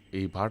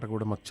 ఈ పాట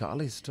కూడా మాకు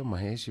చాలా ఇష్టం.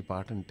 మహేష్, ఈ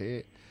పాట అంటే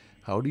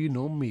హౌ డూ యూ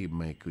నో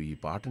మీకు ఈ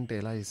పాట అంటే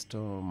ఎలా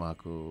ఇష్టం,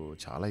 మాకు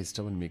చాలా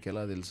ఇష్టం అని మీకు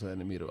ఎలా తెలుసు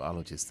అని మీరు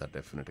ఆలోచిస్తారు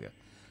డెఫినెట్గా.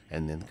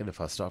 అండ్ ఎందుకంటే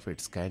first of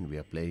it's kind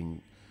we are playing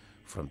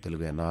from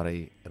Telugu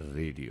NRI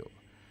radio.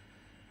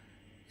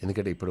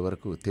 ఎందుకంటే ఇప్పటి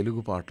వరకు తెలుగు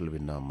పాటలు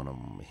విన్నాం, మనం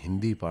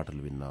హిందీ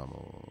పాటలు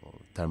విన్నాము,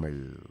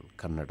 తమిళ్,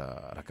 కన్నడ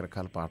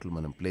రకరకాల పాటలు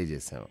మనం ప్లే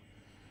చేసాము.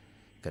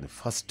 కానీ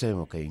ఫస్ట్ టైం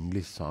ఒక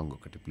ఇంగ్లీష్ సాంగ్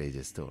ఒకటి ప్లే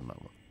చేస్తూ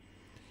ఉన్నాము.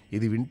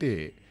 ఇది వింటే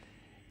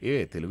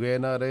తెలుగు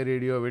NRI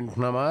రేడియో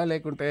వింటున్నామా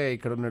లేకుంటే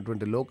ఇక్కడ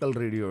ఉన్నటువంటి లోకల్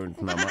రేడియో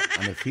వింటున్నామా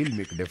అనే ఫీల్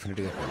మీకు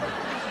డెఫినెట్గా కలదు.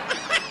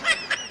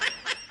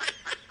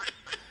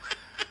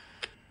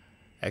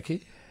 ఓకే,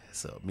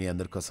 సో మీ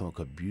అందరి కోసం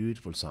ఒక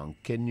beautiful song.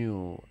 Can you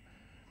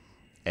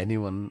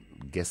anyone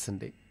guess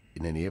అండి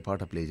నేను ఏ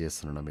పాట ప్లే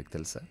చేస్తున్నానో మీకు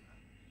తెలుసా?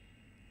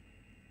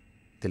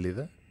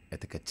 తెలీదా?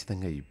 అయితే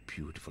ఖచ్చితంగా ఈ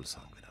beautiful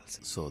song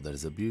వినాల్సింది. So that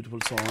is a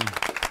beautiful song.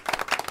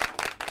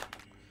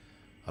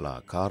 అలా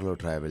కార్లో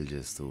ట్రావెల్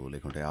చేస్తూ,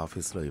 లేకుంటే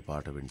ఆఫీస్లో ఈ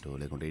పాట వింటూ,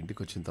 లేకుంటే ఇంటికి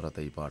వచ్చిన తర్వాత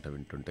ఈ పాట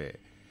వింటుంటే,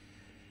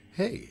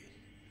 హే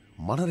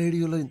మన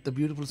రేడియోలో ఇంత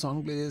బ్యూటిఫుల్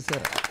సాంగ్ ప్లే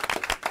చేశారా?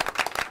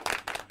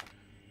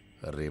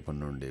 రేపటి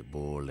నుండి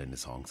బోల్డ్ అన్ని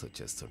సాంగ్స్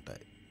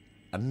వచ్చేస్తుంటాయి.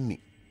 అన్నీ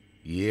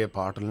ఏ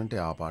పాటలు అంటే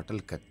ఆ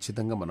పాటలు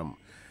ఖచ్చితంగా మనం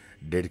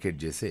డెడికేట్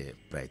చేసే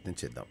ప్రయత్నం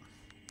చేద్దాం.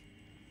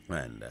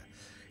 అండ్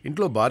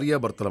ఇంట్లో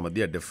భార్యాభర్తల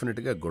మధ్య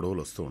డెఫినెట్గా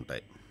గొడవలు వస్తూ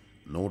ఉంటాయి,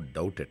 no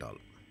doubt at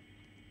all.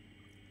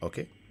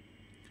 Okay,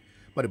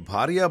 మరి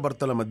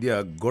భార్యాభర్తల మధ్య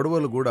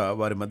గొడవలు కూడా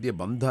వారి మధ్య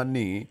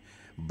బంధాన్ని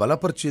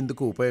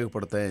బలపరిచేందుకు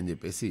ఉపయోగపడతాయని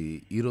చెప్పేసి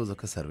ఈరోజు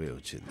ఒక సర్వే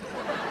వచ్చింది.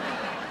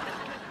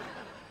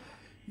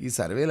 ఈ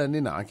సర్వేలన్నీ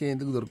నాకే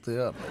ఎందుకు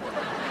దొరుకుతాయో అర్థం.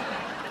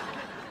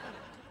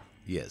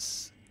 ఎస్,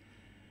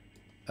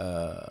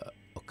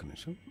 ఒక్క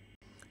నిమిషం.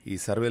 ఈ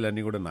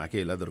సర్వేలన్నీ కూడా నాకే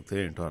ఎలా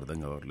దొరుకుతాయో ఏంటో అర్థం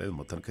కావట్లేదు.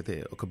 మొత్తానికైతే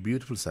ఒక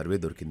బ్యూటిఫుల్ సర్వే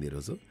దొరికింది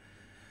ఈరోజు.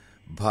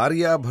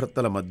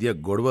 భార్యాభర్తల మధ్య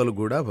గొడవలు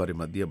కూడా వారి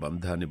మధ్య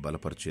బంధాన్ని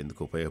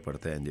బలపరిచేందుకు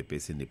ఉపయోగపడతాయని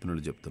చెప్పేసి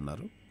నిపుణులు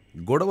చెప్తున్నారు.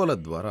 గొడవల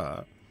ద్వారా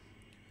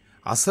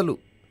అసలు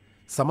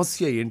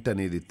సమస్య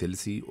ఏంటనేది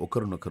తెలిసి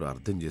ఒకరినొకరు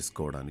అర్థం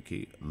చేసుకోవడానికి,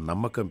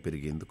 నమ్మకం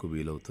పెరిగేందుకు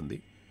వీలవుతుంది.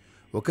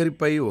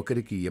 ఒకరిపై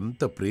ఒకరికి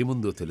ఎంత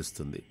ప్రేముందో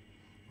తెలుస్తుంది.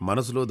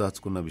 మనసులో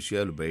దాచుకున్న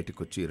విషయాలు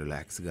బయటకొచ్చి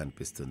రిలాక్స్గా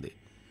అనిపిస్తుంది.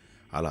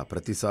 అలా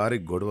ప్రతిసారి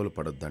గొడవలు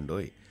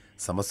పడొద్దండోయ్,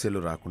 సమస్యలు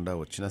రాకుండా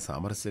వచ్చినా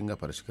సామరస్యంగా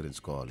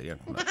పరిష్కరించుకోవాలి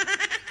అంటున్నారు.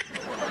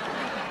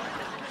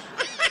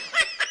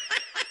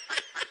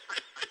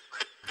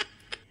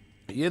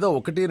 ఏదో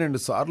 1-2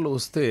 సార్లు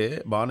వస్తే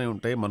బాగానే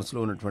ఉంటాయి, మనసులో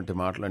ఉన్నటువంటి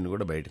మాటలన్నీ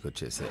కూడా బయటకు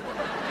వచ్చేసాయి.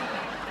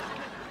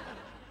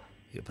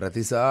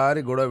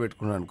 ప్రతిసారి గొడవ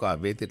పెట్టుకున్నాను అనుకో,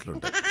 అవే తిట్లు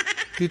ఉంటాయి.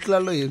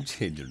 తిట్లల్లో ఏం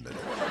చేంజ్ ఉండదు.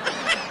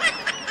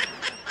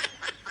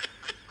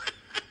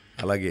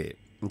 అలాగే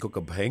ఇంకొక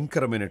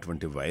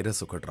భయంకరమైనటువంటి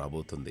వైరస్ ఒకటి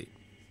రాబోతుంది.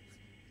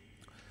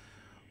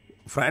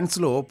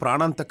 ఫ్రాన్స్లో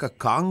ప్రాణాంతక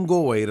కాంగో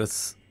వైరస్,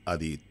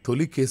 అది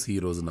తొలి కేసు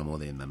ఈరోజు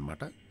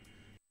నమోదైందనమాట.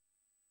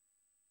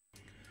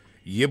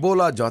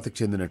 ఎబోలా జాతికి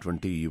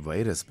చెందినటువంటి ఈ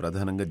వైరస్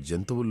ప్రధానంగా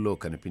జంతువుల్లో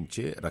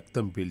కనిపించే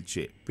రక్తం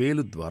పీల్చే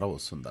పేలు ద్వారా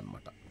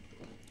వస్తుందన్నమాట.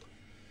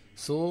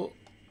 సో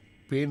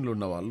పెయిన్లు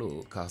ఉన్న వాళ్ళు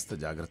కాస్త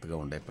జాగ్రత్తగా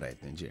ఉండే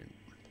ప్రయత్నం చేయండి.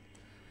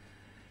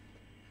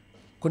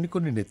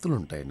 కొన్ని నెత్తులు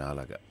ఉంటాయి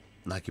నాలాగా.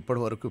 నాకు ఇప్పటి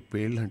వరకు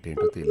పేళ్ళు అంటే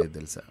ఏంటో తెలియదు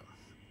తెలుసా.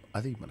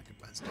 అది మనకి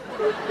పాజిటివ్.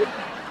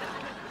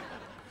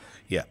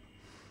 యా,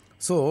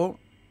 సో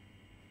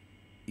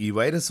ఈ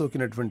వైరస్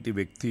సోకినటువంటి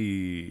వ్యక్తి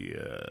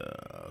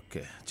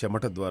ఓకే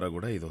చెమట ద్వారా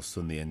కూడా ఇది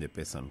వస్తుంది అని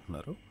చెప్పేసి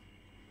అంటున్నారు.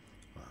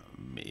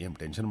 ఏం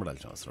టెన్షన్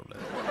పడాల్సిన అవసరం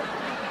లేదు.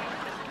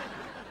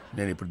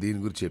 నేను ఇప్పుడు దీని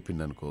గురించి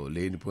చెప్పింది అనుకో,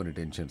 లేనిపోని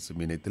టెన్షన్స్,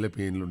 మీ నెత్తిలో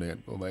పెయిన్లు ఉన్నాయి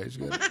అనుకో మహేష్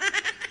గారు,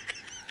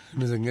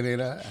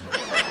 నిజంగానేనా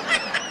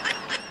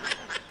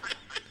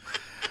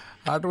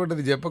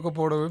అటువంటిది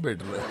చెప్పకపోవడమే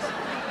బెటర్.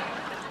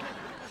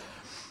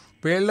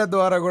 పేళ్ల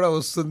ద్వారా కూడా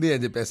వస్తుంది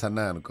అని చెప్పేసి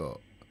అన్నా అనుకో,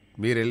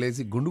 మీరు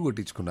వెళ్ళేసి గుండు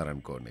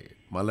కొట్టించుకున్నారనుకోండి,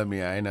 మళ్ళీ మీ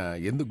ఆయన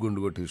ఎందుకు గుండు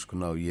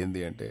కొట్టించుకున్నావు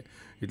ఏంది అంటే,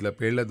 ఇట్లా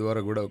పేళ్ల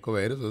ద్వారా కూడా ఒక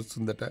వైరస్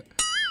వస్తుందట,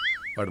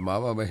 వాడు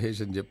మామ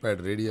మహేష్ అని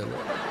చెప్పాడు రేడియోలో.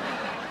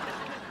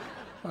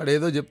 వాడు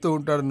ఏదో చెప్తూ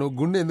ఉంటాడు, నువ్వు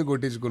గుండు ఎందుకు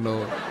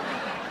కొట్టించుకున్నావు,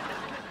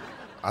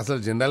 అసలు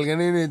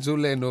జనరల్గానే నేను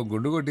చూడలే, నువ్వు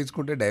గుండు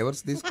కొట్టించుకుంటే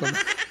డైవర్స్ తీసుకోండి.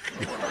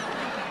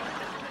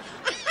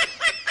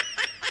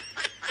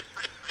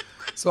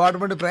 సో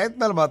అటువంటి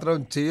ప్రయత్నాలు మాత్రం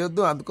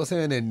చేయొద్దు.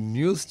 అందుకోసమే నేను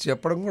న్యూస్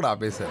చెప్పడం కూడా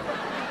ఆపేశాను.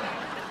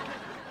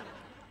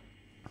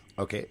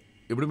 ఓకే,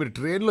 ఇప్పుడు మీరు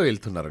ట్రైన్లో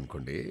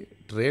వెళ్తున్నారనుకోండి,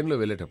 ట్రైన్లో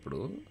వెళ్ళేటప్పుడు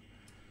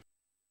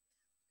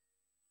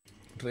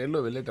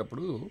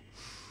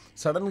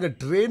సడన్గా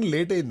ట్రైన్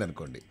లేట్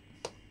అయిందనుకోండి.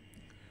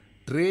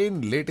 ట్రైన్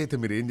లేట్ అయితే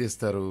మీరు ఏం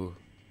చేస్తారు?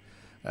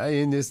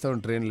 ఏం చేస్తాం,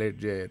 ట్రైన్ లేట్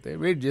అయితే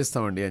వెయిట్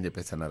చేస్తామండి అని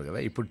చెప్పేసి అన్నారు కదా.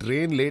 ఇప్పుడు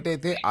ట్రైన్ లేట్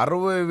అయితే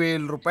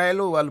 60,000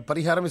 రూపాయలు వాళ్ళు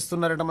పరిహారం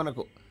ఇస్తున్నారట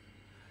మనకు,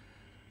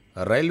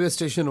 రైల్వే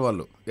స్టేషన్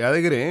వాళ్ళు.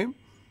 యాదగిరి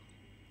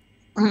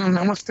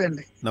నమస్తే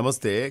అండి.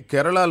 నమస్తే.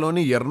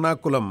 కేరళలోని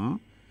ఎర్నాకులం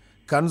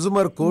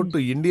కన్జ్యూమర్ కోర్టు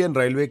ఇండియన్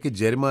రైల్వేకి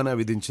జరిమానా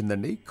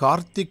విధించిందండి.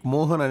 కార్తిక్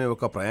మోహన్ అనే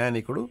ఒక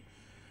ప్రయాణికుడు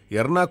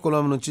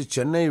ఎర్నాకులం నుంచి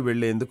చెన్నై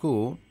వెళ్లేందుకు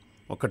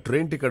ఒక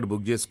ట్రైన్ టికెట్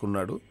బుక్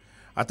చేసుకున్నాడు.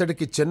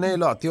 అతడికి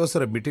చెన్నైలో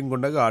అత్యవసర మీటింగ్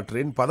ఉండగా ఆ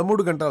ట్రైన్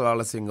 13 గంటల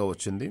ఆలస్యంగా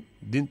వచ్చింది.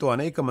 దీంతో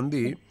అనేక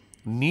మంది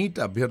నీట్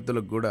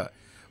అభ్యర్థులకు కూడా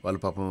వాళ్ళు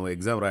పాపం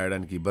ఎగ్జామ్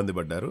రాయడానికి ఇబ్బంది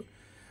పడ్డారు.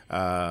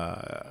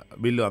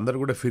 వీళ్ళు అందరూ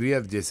కూడా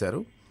ఫిర్యాదు చేశారు.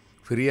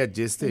 ఫిర్యాదు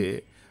చేస్తే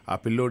ఆ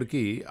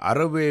పిల్లోడికి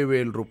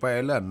 60,000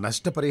 రూపాయల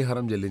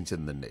నష్టపరిహారం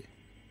చెల్లించిందండి.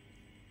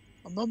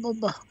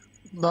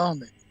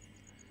 బాగుంది.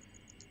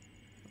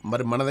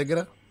 మరి మన దగ్గర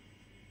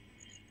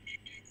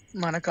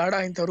మన కాడ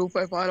ఇంత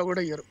రూపాయి పాలు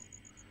కూడా ఇయ్యరు.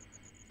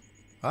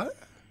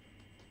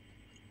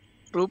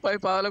 రూపాయి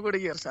పాలు కూడా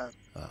ఇయ్యరు సార్.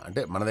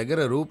 అంటే మన దగ్గర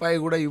రూపాయి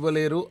కూడా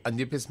ఇవ్వలేరు అని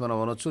చెప్పేసి మనం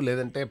అనొచ్చు,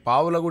 లేదంటే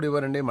పావుల కూడా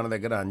ఇవ్వరండి మన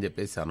దగ్గర అని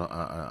చెప్పేసి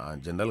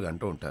జనరల్గా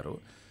అంటూ ఉంటారు.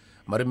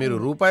 మరి మీరు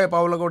రూపాయి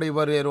పావుల కూడా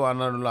ఇవ్వలేరు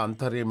అన్నలో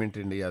అంతర్యం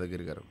ఏంటండి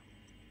యాదగిరి గారు?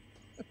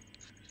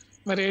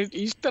 మరి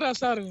ఇస్తారా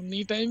సార్?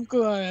 నీ టైంకు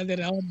అది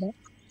రావద్దా?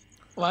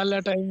 వాళ్ళ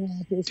టైం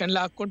పేషెంట్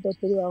లాక్కుంటే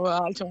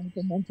ఆల్సం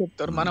ఉంటుందని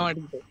చెప్తారు మనం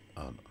అడిగితే.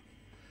 అవును.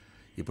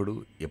 ఇప్పుడు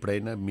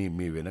ఎప్పుడైనా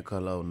మీ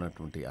వెనకాల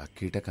ఉన్నటువంటి ఆ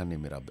కీటకాన్ని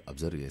మీరు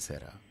అబ్జర్వ్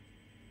చేశారా?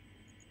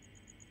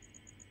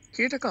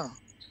 కీటకం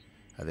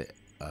అదే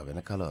ఆ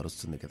వెనకాల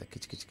అరుస్తుంది కదా,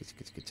 కిచ్ కిచ్ కిచ్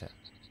కిచ్ కిచ.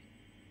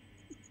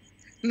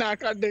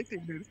 నాకు అడ్డైతే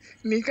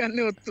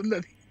నీకన్నీ వస్తుంది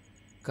అది.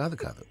 కాదు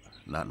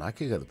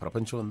నాకే కాదు,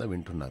 ప్రపంచం అంతా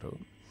వింటున్నారు.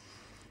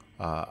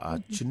 ఆ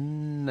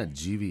చిన్న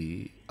జీవి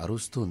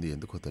అరుస్తుంది,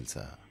 ఎందుకో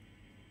తెలుసా?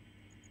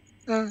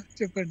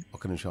 చెప్పండి.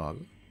 ఒక నిమిషం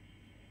ఆగు.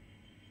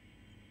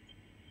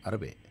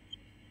 అరవే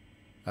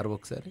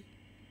ఒకసారి.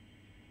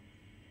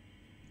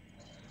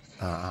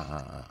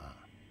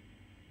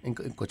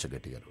 ఇంకొంచెం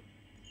గట్టిగా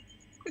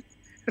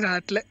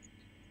రాట్లే.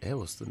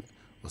 వస్తుంది.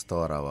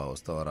 వస్తావా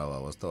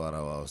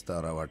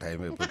రావా టైం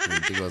అయిపోతుంది,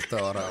 ఇంటికి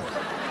వస్తావా రావా.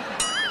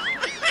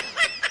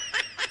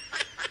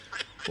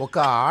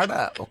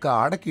 ఒక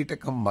ఆడ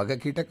కీటకం మగ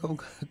కీటకం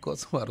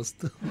కోసం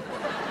అరుస్తూ.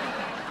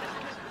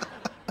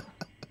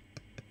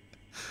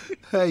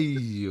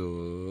 అయ్యో.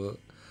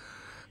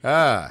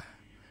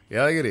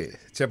 యాదగిరి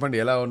చెప్పండి,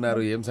 ఎలా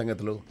ఉన్నారు, ఏం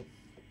సంగతులు?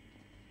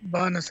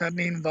 బాగున్నా సార్,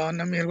 నేను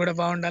బాగున్నా, మీరు కూడా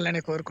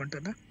బాగుండాలని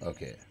కోరుకుంటున్నా.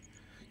 ఓకే,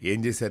 ఏం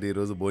చేశారు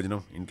ఈరోజు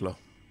భోజనం ఇంట్లో?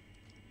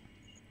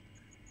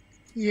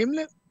 ఏం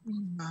లేదు,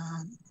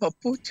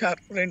 పప్పు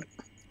చారు 2.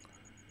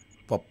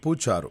 పప్పు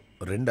చారు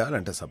 2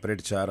 అంటే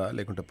సపరేట్ చారా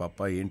లేకుంటే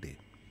పప్పా ఏంటి?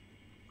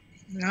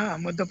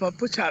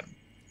 ముద్దపప్పు చారు.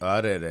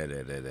 అరే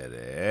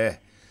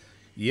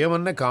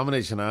ఏమన్నా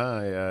కాంబినేషనా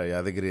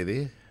యాదగిరిది?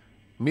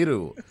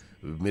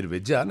 మీరు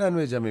వెజ్జా నాన్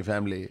వెజ్జా మీ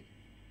ఫ్యామిలీ?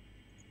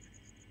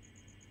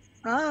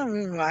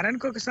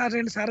 వారానికి ఒకసారి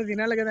 2 సార్లు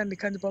తినాలి కదండి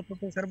కందిపప్పు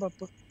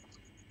పెసరపప్పు.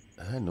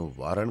 నువ్వు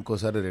వారానికి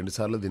ఒకసారి 2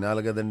 సార్లు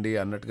తినాలి కదండి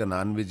అన్నట్టుగా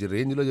నాన్ వెజ్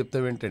రేంజ్లో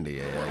చెప్తావేంటండి?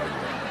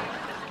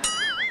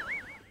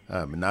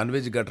 నాన్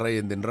వెజ్ గట్రా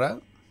ఏం తినరా?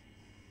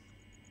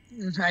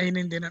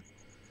 నేను తినను.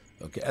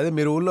 ఓకే, అదే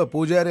మీరు ఊళ్ళో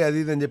పూజారి అది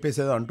ఇది అని చెప్పేసి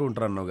ఏదో అంటూ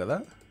ఉంటారు అన్నావు కదా?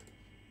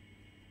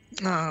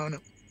 అవును.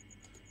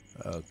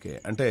 ఓకే,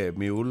 అంటే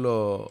మీ ఊళ్ళో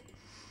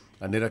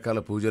అన్ని రకాల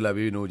పూజలు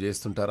అవి నువ్వు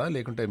చేస్తుంటారా,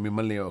 లేకుంటే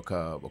మిమ్మల్ని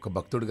ఒక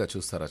భక్తుడిగా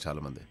చూస్తారా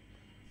చాలామంది?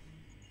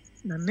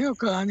 నన్ను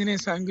ఒక ఆంజనేయ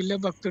స్వామి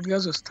భక్తుడిగా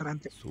చూస్తారు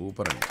అంతే.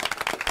 సూపర్ అండి.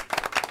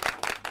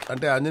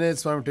 అంటే ఆంజనేయ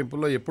స్వామి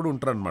టెంపుల్లో ఎప్పుడు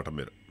ఉంటారనమాట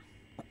మీరు?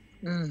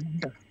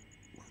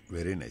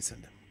 వెరీ నైస్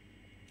అండి.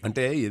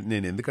 అంటే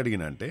నేను ఎందుకు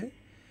అడిగినా అంటే,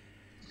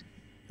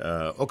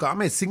 ఒక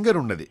ఆమె సింగర్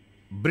ఉన్నది,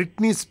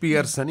 బ్రిట్నీ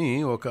స్పియర్స్ అని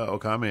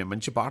ఒక ఆమె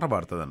మంచి పాట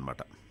పాడుతుంది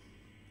అనమాట.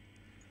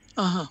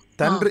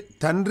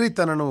 తండ్రి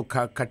తనను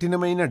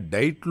కఠినమైన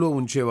డైట్లో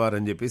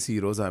ఉంచేవారని చెప్పేసి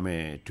ఈరోజు ఆమె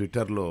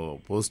ట్విట్టర్లో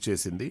పోస్ట్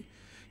చేసింది.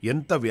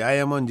 ఎంత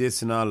వ్యాయామం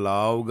చేసినా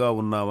లావుగా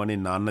ఉన్నావని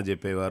నాన్న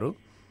చెప్పేవారు.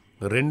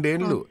 2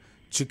 ఏళ్ళు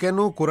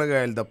చికెను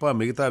కూరగాయలు తప్ప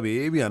మిగతావి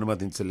ఏవి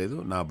అనుమతించలేదు.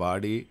 నా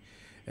బాడీ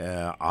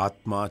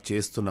ఆత్మ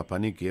చేస్తున్న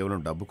పని కేవలం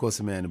డబ్బు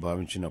కోసమే అని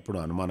భావించినప్పుడు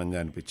అనుమానంగా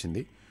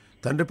అనిపించింది.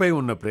 తండ్రిపై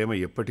ఉన్న ప్రేమ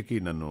ఎప్పటికీ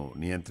నన్ను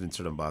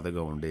నియంత్రించడం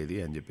బాధగా ఉండేది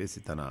అని చెప్పేసి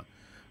తన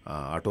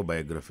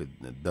autobiography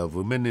the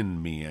women in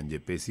me అని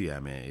చెప్పేసి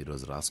ఆమె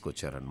ఈరోజు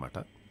రాసుకొచ్చారనమాట.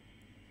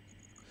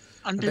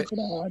 అంటే అంటే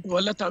ఇప్పుడు వాటి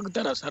వల్ల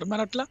తగ్గుతారా సార్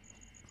మరి అట్లా?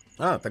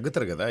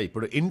 తగ్గుతారు కదా.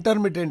 ఇప్పుడు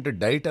ఇంటర్మిటెంట్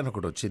డైట్ అని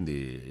ఒకటి వచ్చింది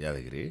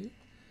యాదగిరి.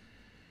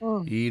 ఆ,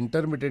 ఈ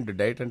ఇంటర్మిటెంట్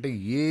డైట్ అంటే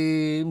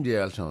ఏం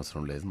చేయాల్సిన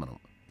అవసరం లేదు. మనం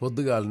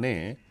పొద్దుగాలనే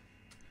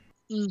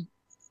ఉమ్,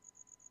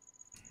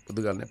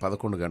 పొద్దుగాలనే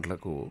 11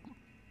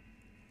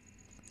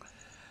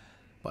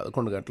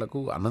 గంటలకు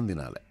అన్నం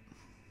తినాలి.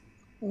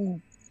 ఉమ్,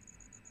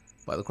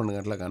 11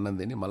 గంటలకు అన్నం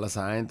తిని మళ్ళీ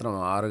సాయంత్రం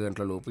 6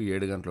 గంటల లోపు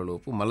 7 గంటల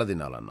లోపు మళ్ళీ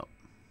తినాలన్నం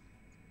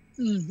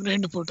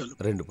 2 పూటలు.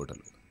 2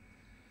 పూటలు.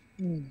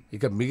 ఉమ్,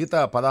 ఇక మిగతా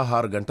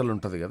 16 గంటలు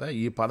ఉంటుంది కదా,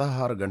 ఈ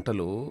 16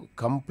 గంటలు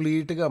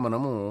కంప్లీట్గా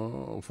మనము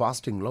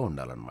ఫాస్టింగ్లో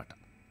ఉండాలన్నమాట.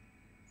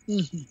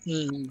 ఉమ్,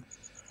 ఉమ్.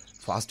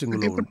 అంటే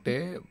ఫాస్టింగ్లో ఇప్పుడు ఉంటే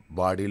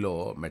బాడీలో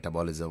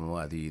మెటబాలిజం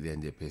అది ఇది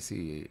అని చెప్పేసి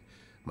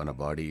మన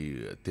బాడీ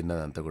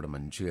తిన్నదంతా కూడా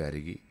మంచిగా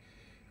అరిగి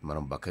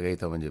మనం బక్కగా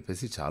అవుతామని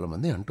చెప్పేసి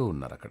చాలామంది అంటూ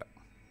ఉన్నారు అక్కడ.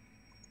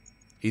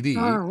 ఇది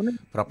అవును.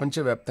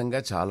 ప్రపంచవ్యాప్తంగా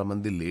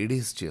చాలామంది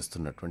లేడీస్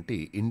చేస్తున్నటువంటి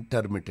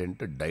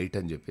ఇంటర్మిటెంట్ డైట్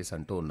అని చెప్పేసి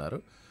అంటూ ఉన్నారు.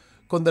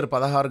 కొందరు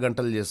 16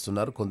 గంటలు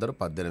చేస్తున్నారు, కొందరు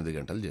 18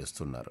 గంటలు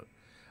చేస్తున్నారు.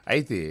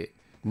 అయితే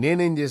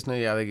నేనేం చేసిన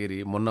యాదగిరి,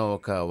 మొన్న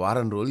ఒక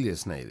వారం రోజులు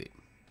చేసిన ఇది.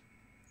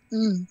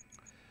 ఉమ్,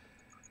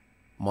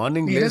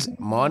 నీరసం.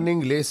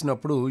 మార్నింగ్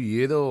లేసినప్పుడు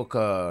ఏదో ఒక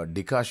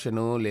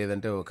డికాషను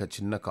లేదంటే ఒక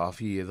చిన్న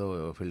కాఫీ, ఏదో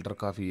ఫిల్టర్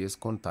కాఫీ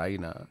వేసుకొని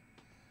తాగిన.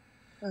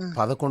 ఆ,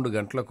 11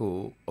 గంటలకు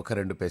ఒక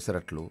 2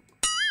 పెసరట్లు,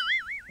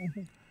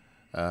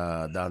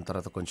 దాని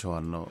తర్వాత కొంచెం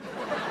అన్నం,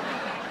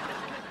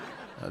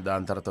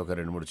 దాని తర్వాత ఒక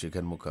 2-3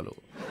 చికెన్ ముక్కలు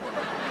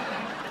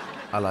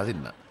అలా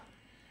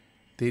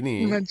తిని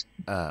మంచి.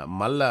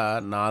 మళ్ళా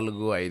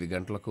 4-5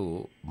 గంటలకు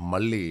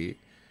మళ్ళీ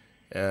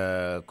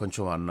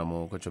కొంచెం అన్నము,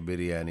 కొంచెం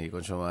బిర్యానీ,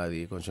 కొంచెం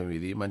అది కొంచెం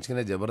ఇది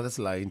మంచిగానే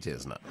జబర్దస్త్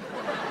లాగించేసిన.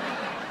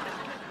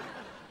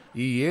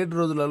 ఈ 7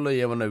 రోజులలో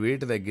ఏమన్నా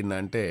వెయిట్ తగ్గిందా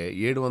అంటే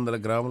 700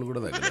 గ్రాములు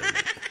కూడా తగ్గలేదు.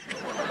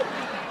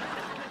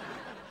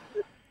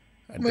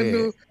 అంటే మరి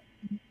నువ్వు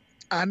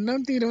అన్నం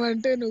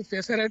తినమంటే నువ్వు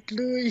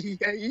పెసరట్లు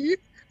అయ్యి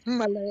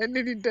మళ్ళీ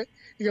అవన్నీ తింటే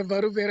ఇక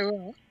బరువు పెరగ.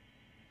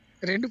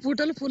 2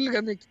 పూటలు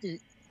ఫుల్గా మిక్కి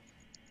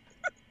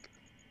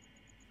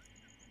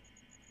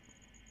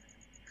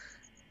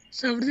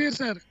సప్పుడు చేయరు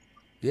సార్.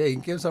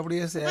 ఇంకేం సపోర్ట్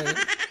చేస్తే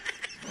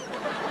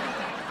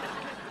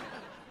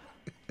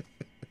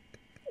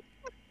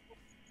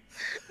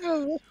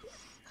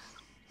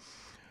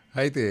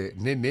అయితే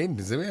నేను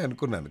నిజమే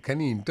అనుకున్నాను,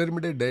 కానీ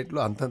ఇంటర్మీడియట్ డైట్లో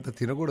అంతంత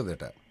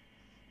తినకూడదట.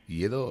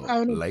 ఏదో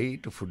అవును.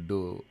 Light food.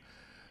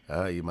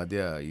 ఈ మధ్య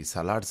ఈ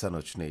సలాడ్స్ అని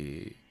వచ్చినాయి.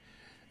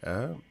 ఆ,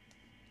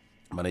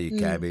 మన ఈ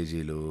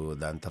క్యాబేజీలు,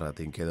 దాని తర్వాత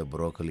ఇంకేదో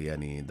బ్రోకలీ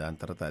అని, దాని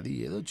తర్వాత అది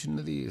ఏదో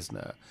చిన్నది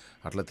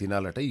అట్లా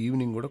తినాలట.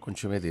 ఈవినింగ్ కూడా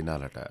కొంచెమే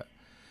తినాలట.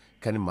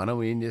 కానీ మనం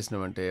ఏం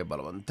చేసినామంటే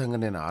బలవంతంగా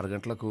నేను 6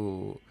 గంటలకు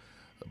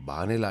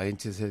బాగానే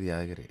లాగించేసేది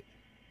యాదగిరి.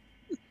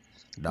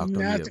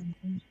 డాక్టర్ నా మీద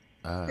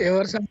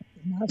ఎవరి సమస్య,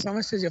 నా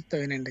సమస్య చెప్తా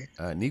వినండి.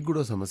 నీకు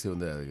కూడా సమస్య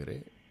ఉంది యాదగిరి.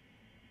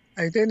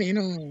 అయితే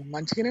నేను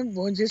మంచిగానే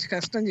భోజనం చేసి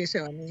కష్టం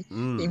చేసేవాడిని.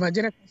 ఈ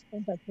మధ్యన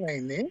కష్టం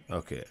తక్కువైంది.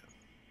 ఓకే.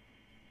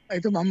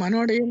 అయితే మా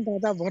మనవాడు ఏం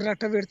తాత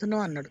బొర్రట్ట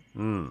పెడుతున్నావు అన్నాడు.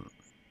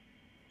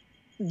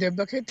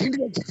 దెబ్బకే తిండి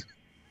వచ్చింది.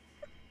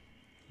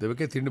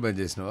 దెబ్బకే తిండి బంద్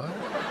చేసినావా?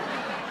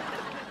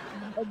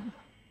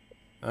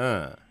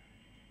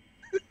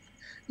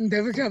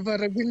 దెబ్బకి ఆ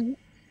బొర్ర తిని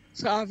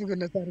సాఫ్గా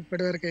సార్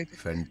ఇప్పటి వరకు అయితే.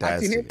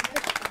 ఫెంటాస్టిక్.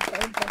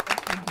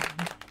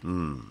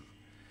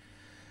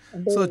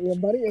 అంటే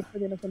మరీ ఎక్కువ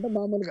తినకుండా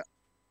మామూలుగా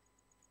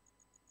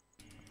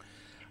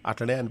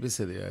అట్లనే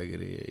అనిపిస్తుంది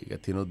యాదగిరి. ఇక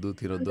తినొద్దు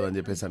అని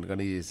చెప్పేసి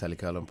అనుకోని ఈ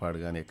చలికాలం పాడు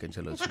కానీ ఎక్కడి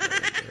నుంచి వచ్చింది.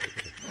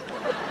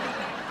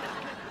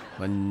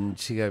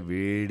 మంచిగా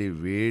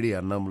వేడి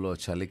అన్నంలో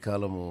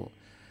చలికాలము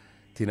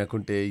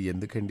తినకుంటే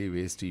ఎందుకండి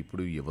వేస్ట్.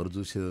 ఇప్పుడు ఎవరు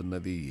చూసేది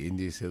ఉన్నది, ఏం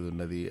చేసేది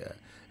ఉన్నది,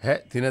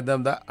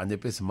 తినేద్దాందా అని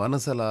చెప్పేసి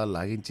మనసు అలా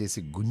లాగించేసి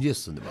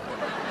గుంజేస్తుంది బాగా.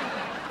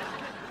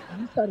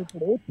 సార్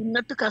ఇప్పుడు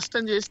తిన్నట్టు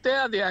కష్టం చేస్తే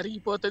అది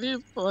అరిగిపోతుంది.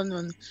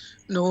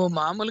 నువ్వు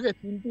మామూలుగా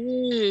తింటే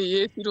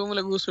ఏసీ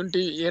రూమ్లో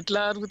కూర్చుంటే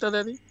ఎట్లా అరుగుతుంది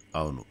అది?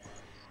 అవును.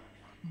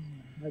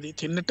 అది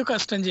తిన్నట్టు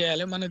కష్టం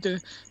చేయాలి. మనకి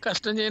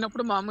కష్టం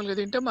చేయనప్పుడు మామూలుగా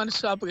తింటే మనిషి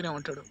సాపుగానే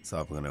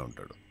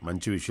ఉంటాడు.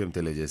 మంచి విషయం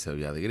తెలియజేసావు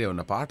యాదగిరి.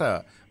 ఏమన్నా పాట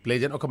ప్లే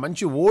చేయని ఒక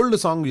మంచి ఓల్డ్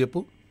సాంగ్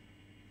చెప్పు.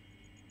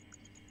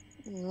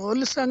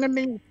 ఓల్డ్ సాంగ్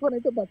అంటే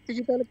ఎక్కువనైతే భక్తి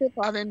గీతాలకే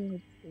ప్రాధాన్యం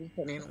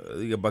నేను.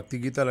 ఇక భక్తి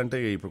గీతాలు అంటే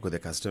ఇప్పుడు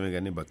కొద్దిగా కష్టమే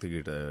కానీ భక్తి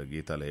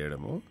గీతాలు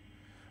వేయడము.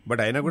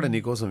 బట్ అయినా కూడా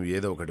నీకోసం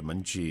ఏదో ఒకటి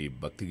మంచి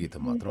భక్తి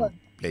గీతం మాత్రం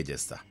ప్లే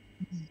చేస్తా.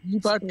 ఈ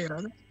పాట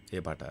రాదు. ఏ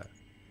పాట?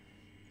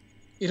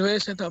 20వ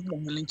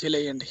శతాబ్దం నుంచి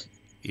లేయండి.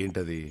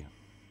 ఏంటది?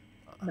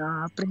 నా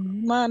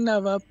ప్రేమ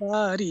నవ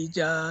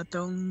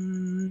పారిజాతం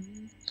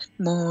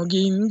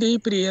మోగింది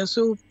ప్రియ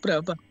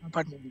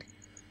సుప్రభాతం.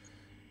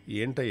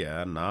 ఏంటయ్యా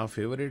నా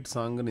ఫేవరెట్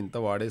సాంగ్ని ఇంత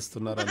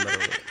వాడేస్తున్నారు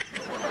అందరూ.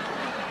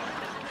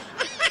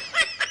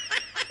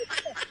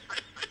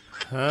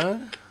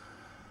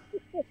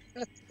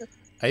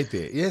 అయితే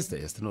వేస్తా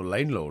నువ్వు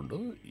లైన్లో ఉండు.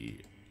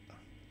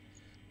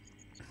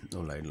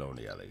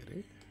 యాదగిరి.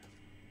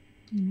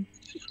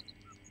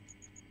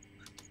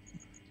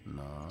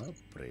 నా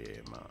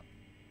ప్రేమ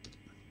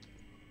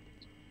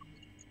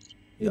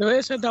 20వ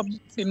శతాబ్దం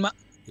సినిమా.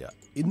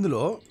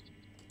 ఇందులో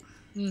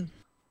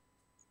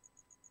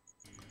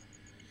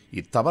ఈ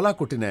తబలా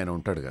కొట్టిన ఆయన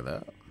ఉంటాడు కదా,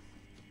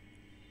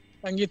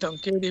 సంగీతం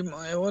కేది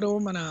ఎవరో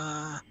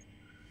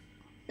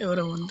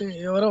ఉంది,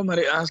 ఎవరో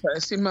మరి ఆ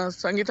సినిమా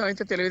సంగీతం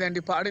అయితే తెలియదండి.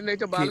 పాడింది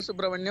అయితే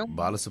బాలసుబ్రహ్మణ్యం.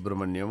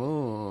 బాలసుబ్రహ్మణ్యము,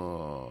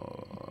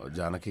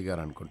 జానకి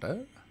గారు అనుకుంటా,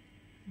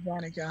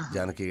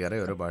 జానకి గారు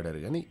ఎవరో పాడారు.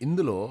 కానీ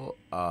ఇందులో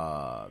ఆ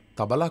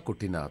తబలా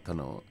కొట్టిన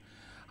అతను,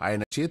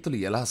 ఆయన చేతులు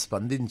ఎలా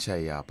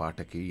స్పందించాయి ఆ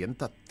పాటకి,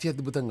 ఎంత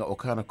అత్యద్భుతంగా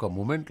ఒకానొక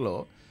మూమెంట్లో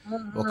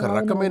ఒక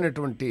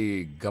రకమైనటువంటి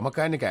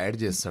గమకానికి యాడ్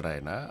చేస్తాడు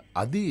ఆయన.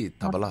 అది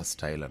తబలా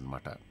స్టైల్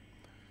అనమాట.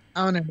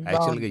 అవునండి.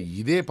 యాక్చువల్గా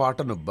ఇదే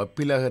పాటను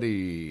బప్పి లహరి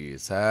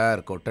సార్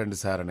కొట్టండి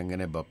సార్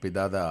అనగానే బప్పి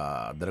దాదా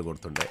అద్దర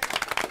కొడుతుండే.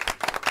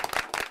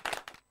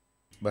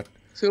 బట్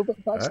సూపర్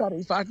పాట సార్.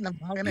 ఈ పాట నాకు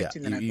బాగా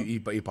నచ్చింది.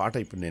 ఈ పాట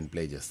ఇప్పుడు నేను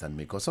ప్లే చేస్తాను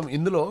మీకోసం.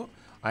 ఇందులో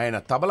ఆయన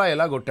తబలా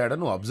ఎలా కొట్టాడో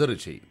నువ్వు అబ్జర్వ్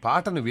చేయి.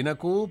 పాటను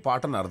వినకు,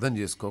 పాటను అర్థం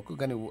చేసుకోకు,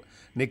 కానీ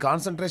నీ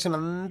కాన్సన్ట్రేషన్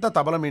అంతా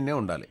తబల మీదనే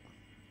ఉండాలి.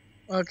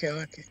 Okay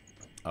okay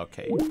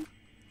okay.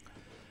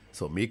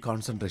 సో మీ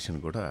కాన్సన్ట్రేషన్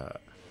కూడా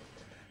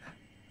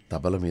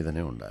తబల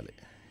మీదనే ఉండాలి.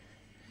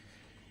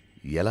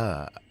 ఎలా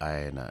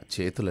ఆయన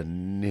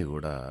చేతులన్నీ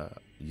కూడా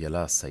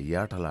ఎలా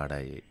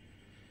సయ్యాటలాడాయి.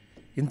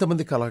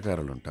 ఇంతమంది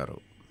కళాకారులు ఉంటారు,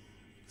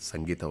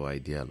 సంగీత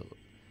వాయిద్యాలు,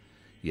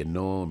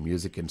 ఎన్నో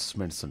మ్యూజిక్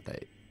ఇన్స్ట్రుమెంట్స్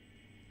ఉంటాయి.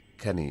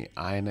 కానీ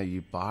ఆయన ఈ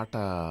పాట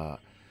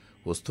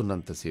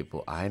వస్తున్నంతసేపు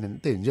ఆయన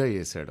ఎంత ఎంజాయ్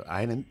చేశాడు,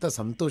 ఆయన ఎంత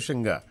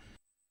సంతోషంగా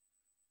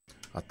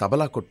ఆ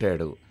తబలా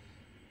కొట్టాడు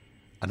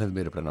అనేది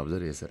మీరు ఎప్పుడైనా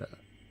అబ్జర్వ్ చేశారా?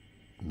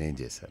 నేను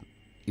చేశాను.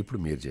 ఇప్పుడు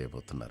మీరు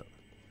చేయబోతున్నారు.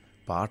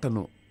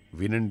 పాటను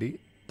వినండి,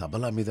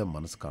 తబలా మీద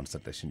మనసు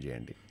కాన్సన్ట్రేషన్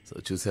చేయండి. సో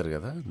చూశారు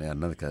కదా, నేను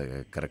అన్నది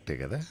కరెక్టే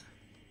కదా.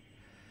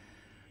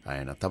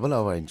 ఆయన తబలా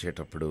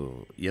వాయించేటప్పుడు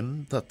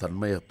ఎంత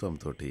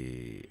తన్మయత్వంతో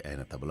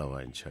ఆయన తబలా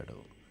వాయించాడు.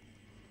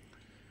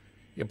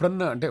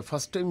 ఎప్పుడన్నా అంటే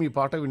ఫస్ట్ టైం ఈ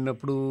పాట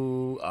విన్నప్పుడు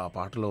ఆ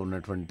పాటలో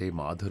ఉన్నటువంటి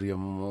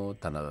మాధుర్యము,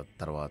 తన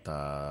తర్వాత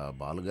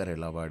బాలుగారు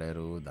ఎలా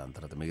పాడారు, దాని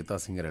తర్వాత మిగతా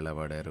సింగర్ ఎలా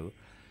పాడారు,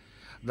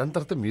 దాని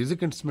తర్వాత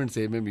మ్యూజిక్ ఇన్స్ట్రుమెంట్స్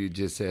ఏమేమి యూజ్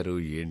చేశారు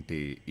ఏంటి,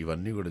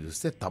 ఇవన్నీ కూడా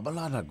చూస్తే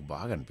తబలా నాకు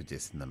బాగా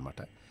అనిపించేసింది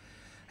అనమాట.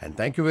 And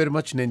thank you very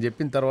much. నేను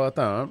చెప్పిన తర్వాత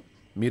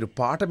మీరు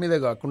పాట మీద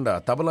కాకుండా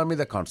తబలా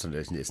మీద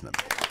కాన్సన్ట్రేషన్ చేసినాను.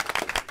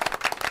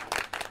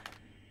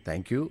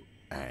 Thank you.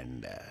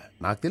 అండ్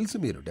నాకు తెలుసు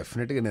మీరు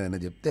డెఫినెట్గా నేను ఏదైనా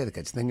చెప్తే అది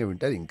ఖచ్చితంగా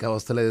వింటారు. ఇంకా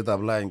వస్తలేదు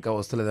తబలా, ఇంకా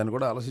వస్తలేదు అని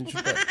కూడా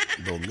ఆలోచించుంటారు.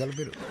 దొంగలు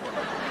మీరు.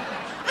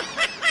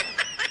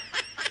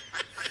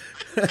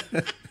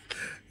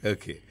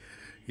 Okay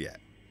yeah.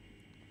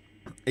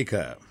 ఇక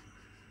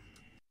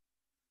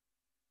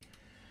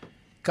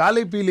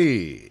కాళీపీలి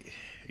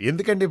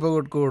ఎందుకండి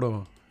పోగొట్టుకోవడం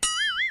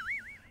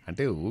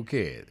అంటే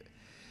ఊకే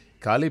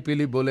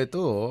కాళీపీలి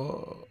బోలేతో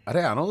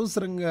అరే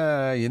అనవసరంగా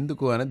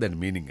ఎందుకు అనే దాని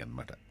మీనింగ్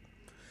అనమాట.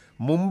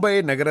 ముంబై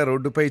నగర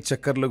రోడ్డుపై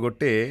చక్కర్లు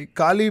కొట్టే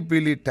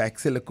కాళీపీలి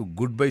ట్యాక్సీలకు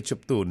గుడ్ బై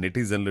చెప్తూ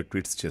నెటిజన్లు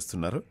ట్వీట్స్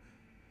చేస్తున్నారు.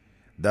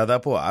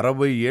 దాదాపు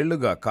 60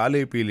 ఏళ్లుగా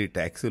కాళీపీలి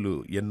ట్యాక్సీలు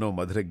ఎన్నో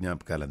మధుర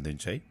జ్ఞాపకాలు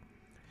అందించాయి.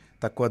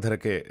 తక్కువ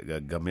ధరకే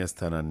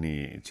గమ్యస్థానాన్ని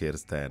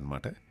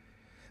చేరుస్తాయన్నమాట.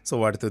 సో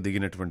వాటితో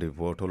దిగినటువంటి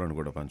ఫోటోలను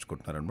కూడా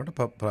పంచుకుంటున్నారనమాట.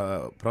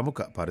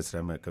 ప్రముఖ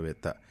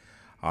పారిశ్రామికవేత్త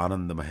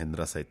ఆనంద్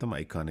మహేంద్ర సైతం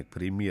ఐకానిక్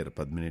ప్రీమియర్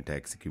పద్మిని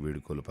ట్యాక్సీకి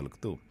వేడుకోలు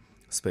పలుకుతూ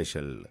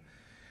స్పెషల్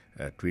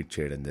ట్వీట్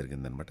చేయడం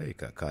జరిగిందనమాట.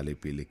 ఇక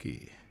కాళీపీలికి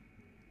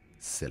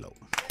సెలవు.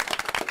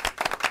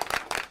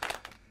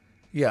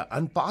 యా.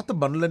 అండ్ పాత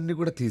బండ్లన్నీ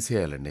కూడా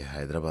తీసేయాలండి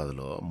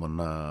హైదరాబాద్లో.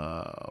 మొన్న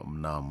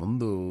నా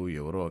ముందు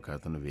ఎవరో ఒక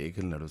అతను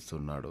వెహికల్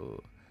నడుస్తున్నాడు.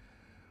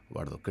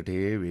 వాడు ఒక్కటే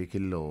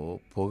వెహికల్లో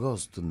పొగ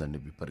వస్తుందండి,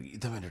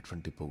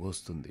 విపరీతమైనటువంటి పొగ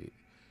వస్తుంది.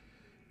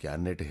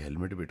 క్యాన్నెట్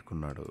హెల్మెట్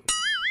పెట్టుకున్నాడు.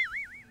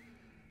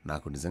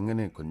 నాకు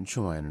నిజంగానే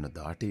కొంచెం ఆయనను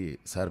దాటి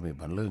సార్ మీ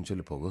బండ్లో నుంచి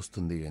వెళ్ళి పొగ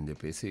వస్తుంది అని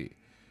చెప్పేసి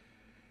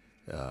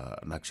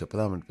నాకు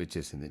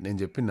చెప్పుదామనిపించేసింది. నేను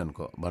చెప్పింది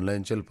అనుకో, బండ్లో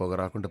నుంచి వెళ్ళి పొగ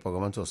రాకుంటే పొగ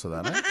మంచి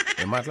వస్తుందా,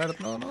 ఏం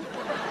మాట్లాడుతున్నావు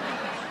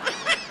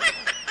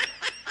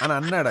అని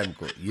అన్నాడు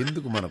అనుకో.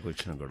 ఎందుకు మనకు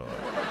వచ్చిన గొడవ,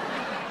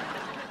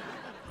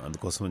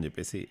 అందుకోసం అని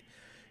చెప్పేసి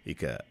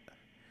ఇక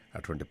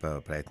అటువంటి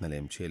ప్రయత్నాలు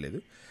ఏం చేయలేదు.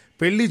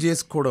 పెళ్లి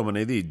చేసుకోవడం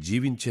అనేది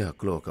జీవించే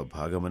హక్కులో ఒక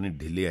భాగమని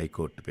ఢిల్లీ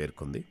హైకోర్టు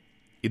పేర్కొంది.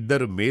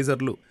 ఇద్దరు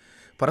మేజర్లు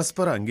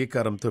పరస్పర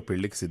అంగీకారంతో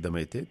పెళ్లికి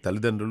సిద్ధమైతే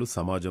తల్లిదండ్రులు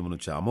సమాజం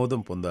నుంచి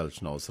ఆమోదం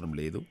పొందాల్సిన అవసరం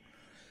లేదు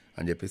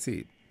అని చెప్పేసి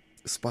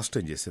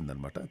స్పష్టం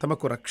చేసిందనమాట.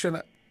 తమకు రక్షణ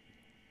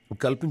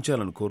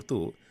కల్పించాలని కోరుతూ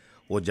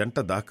ఓ జంట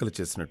దాఖలు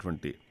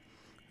చేసినటువంటి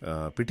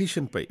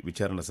పిటిషన్పై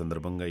విచారణ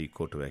సందర్భంగా ఈ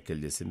కోర్టు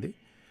వ్యాఖ్యలు చేసింది.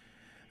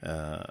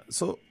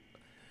 సో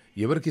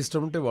ఎవరికి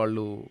ఇష్టం ఉంటే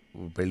వాళ్ళు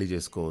పెళ్లి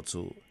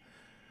చేసుకోవచ్చు,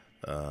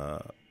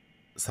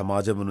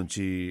 సమాజం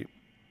నుంచి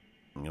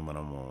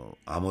మనము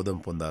ఆమోదం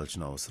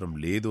పొందాల్సిన అవసరం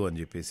లేదు అని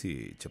చెప్పేసి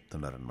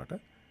చెప్తున్నారనమాట.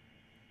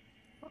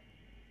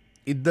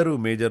 ఇద్దరు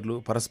మేజర్లు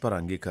పరస్పర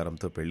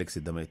అంగీకారంతో పెళ్లికి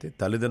సిద్ధమైతే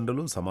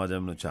తల్లిదండ్రులు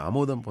సమాజం నుంచి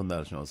ఆమోదం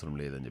పొందాల్సిన అవసరం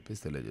లేదని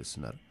చెప్పేసి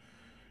తెలియజేస్తున్నారు.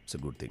 It's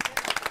a good thing.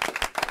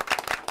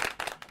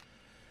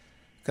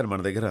 కానీ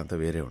మన దగ్గర అంత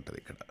వేరే ఉంటుంది.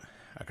 ఇక్కడ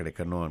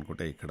అక్కడెక్కడనో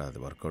అనుకుంటే ఇక్కడ అది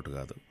వర్కౌట్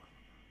కాదు.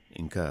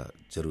 ఇంకా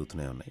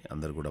జరుగుతూనే ఉన్నాయి.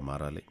 అందరు కూడా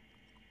మారాలి.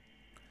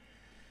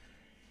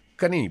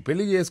 కానీ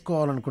పెళ్లి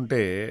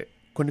చేసుకోవాలనుకుంటే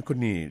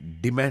కొన్ని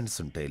డిమాండ్స్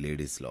ఉంటాయి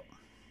లేడీస్లో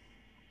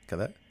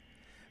కదా.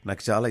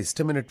 నాకు చాలా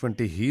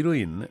ఇష్టమైనటువంటి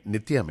హీరోయిన్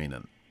నిత్య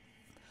మీనన్.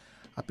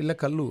 ఆ పిల్ల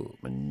కళ్ళు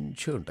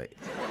మంచిగా ఉంటాయి.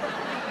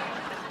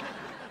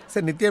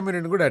 సరే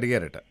నిత్యామీనని కూడా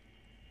అడిగారట,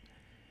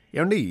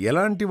 ఏమండి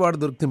ఎలాంటి వాడు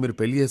దొరికితే మీరు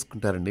పెళ్లి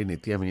చేసుకుంటారండి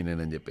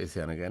నిత్యామీనని అని చెప్పేసి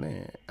అనగానే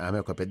ఆమె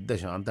ఒక పెద్ద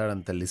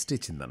శాంతాడంత లిస్ట్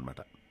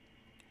ఇచ్చిందనమాట.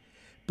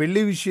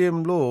 పెళ్లి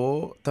విషయంలో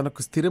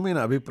తనకు స్థిరమైన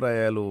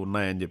అభిప్రాయాలు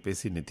ఉన్నాయని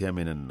చెప్పేసి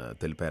నిత్యామీనన్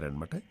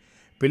తెలిపారనమాట.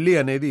 పెళ్ళి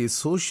అనేది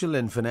సోషల్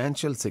అండ్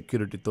ఫైనాన్షియల్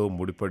సెక్యూరిటీతో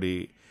ముడిపడి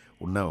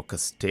ఉన్న ఒక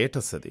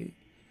స్టేటస్, అది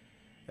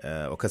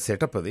ఒక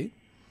సెటప్. అది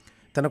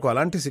తనకు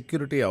అలాంటి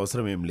సెక్యూరిటీ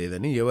అవసరం ఏం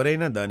లేదని,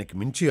 ఎవరైనా దానికి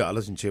మించి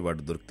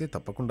ఆలోచించేవాడు దొరికితే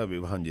తప్పకుండా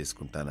వివాహం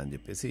చేసుకుంటానని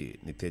చెప్పేసి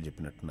నిత్య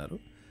చెప్పినట్టున్నారు.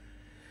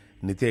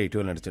 నిత్య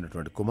ఇటీవల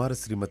నడిచినటువంటి కుమార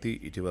శ్రీమతి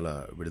ఇటీవల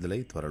విడుదలై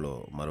త్వరలో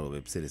మరో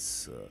web series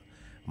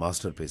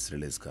master piece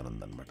release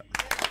కానుందనమాట.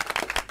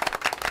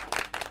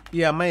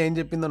 ఈ అమ్మాయి ఏం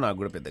చెప్పిందో నాకు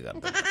కూడా పెద్దగా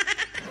అర్థం.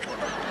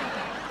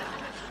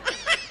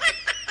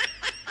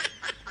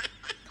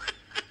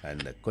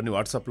 అండ్ కొన్ని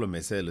వాట్సాప్లో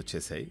మెసేజ్లు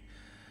వచ్చేసాయి.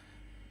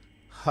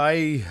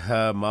 హాయ్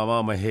మామా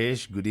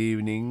మహేష్, గుడ్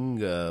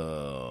ఈవినింగ్.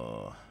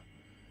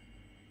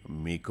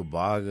 మీకు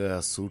బాగా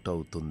సూట్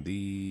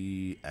అవుతుంది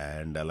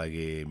అండ్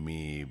అలాగే మీ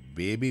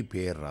బేబీ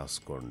పేరు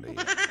రాసుకోండి.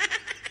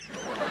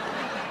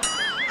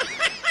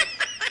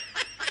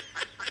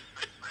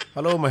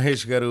 హలో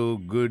మహేష్ గారు,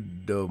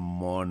 గుడ్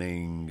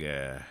మార్నింగ్.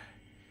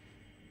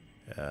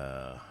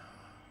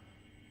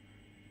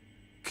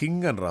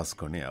 కింగ్ అని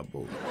రాసుకోండి.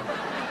 అబ్బో,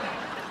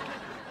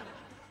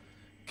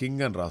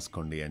 కింగ్ అని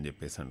రాసుకోండి అని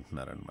చెప్పేసి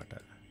అంటున్నారనమాట.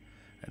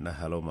 అండ్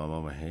హలో మామా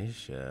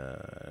మహేష్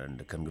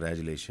అండ్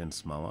కంగ్రాచులేషన్స్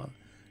మామా,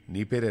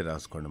 నీ పేరే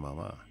రాసుకోండి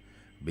మామా,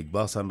 బిగ్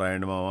బాస్ అని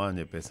రాయండి మామా అని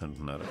చెప్పేసి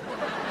అంటున్నారు.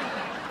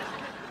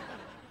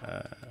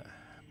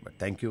 బట్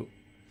థ్యాంక్ యూ,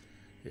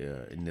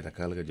 ఇన్ని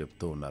రకాలుగా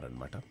చెప్తూ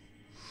ఉన్నారనమాట.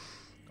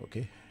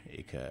 ఓకే,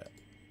 ఇక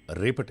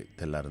రేపటి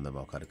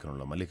తెల్లారిందమ్మా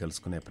కార్యక్రమంలో మళ్ళీ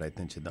కలుసుకునే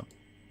ప్రయత్నం చేద్దాం.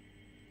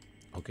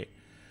 ఓకే,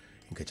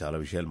 ఇంకా చాలా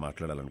విషయాలు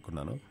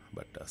మాట్లాడాలనుకున్నాను,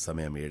 బట్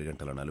సమయం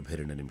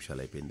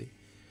 7:42 అయిపోయింది.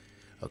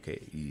 ఓకే,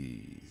 ఈ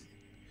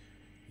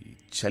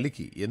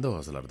చలికి ఏందో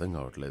అసలు అర్థం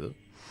కావట్లేదు.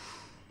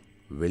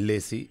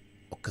 వెళ్ళేసి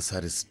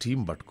ఒక్కసారి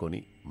స్టీమ్ పట్టుకొని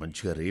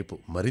మంచిగా రేపు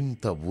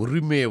మరింత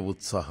ఉరిమే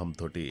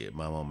ఉత్సాహంతో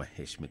మామ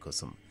మహేష్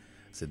మీకోసం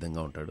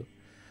సిద్ధంగా ఉంటాడు.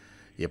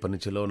 ఎప్పటి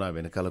నుంచో నా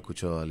వెనకాల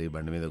కూర్చోవాలి,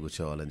 బండి మీద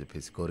కూర్చోవాలని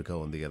చెప్పేసి కోరిక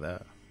ఉంది కదా.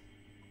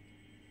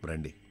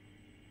 రండి,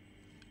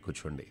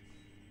 కూర్చోండి.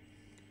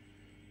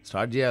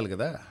 స్టార్ట్ చేయాలి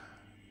కదా,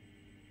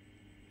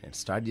 నేను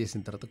స్టార్ట్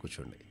చేసిన తర్వాత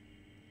కూర్చోండి,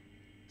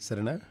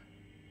 సరేనా?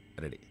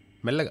 రెడీ,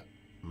 మెల్లగా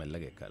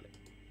మెల్లగా ఎక్కాలి.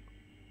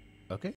 ఓకే.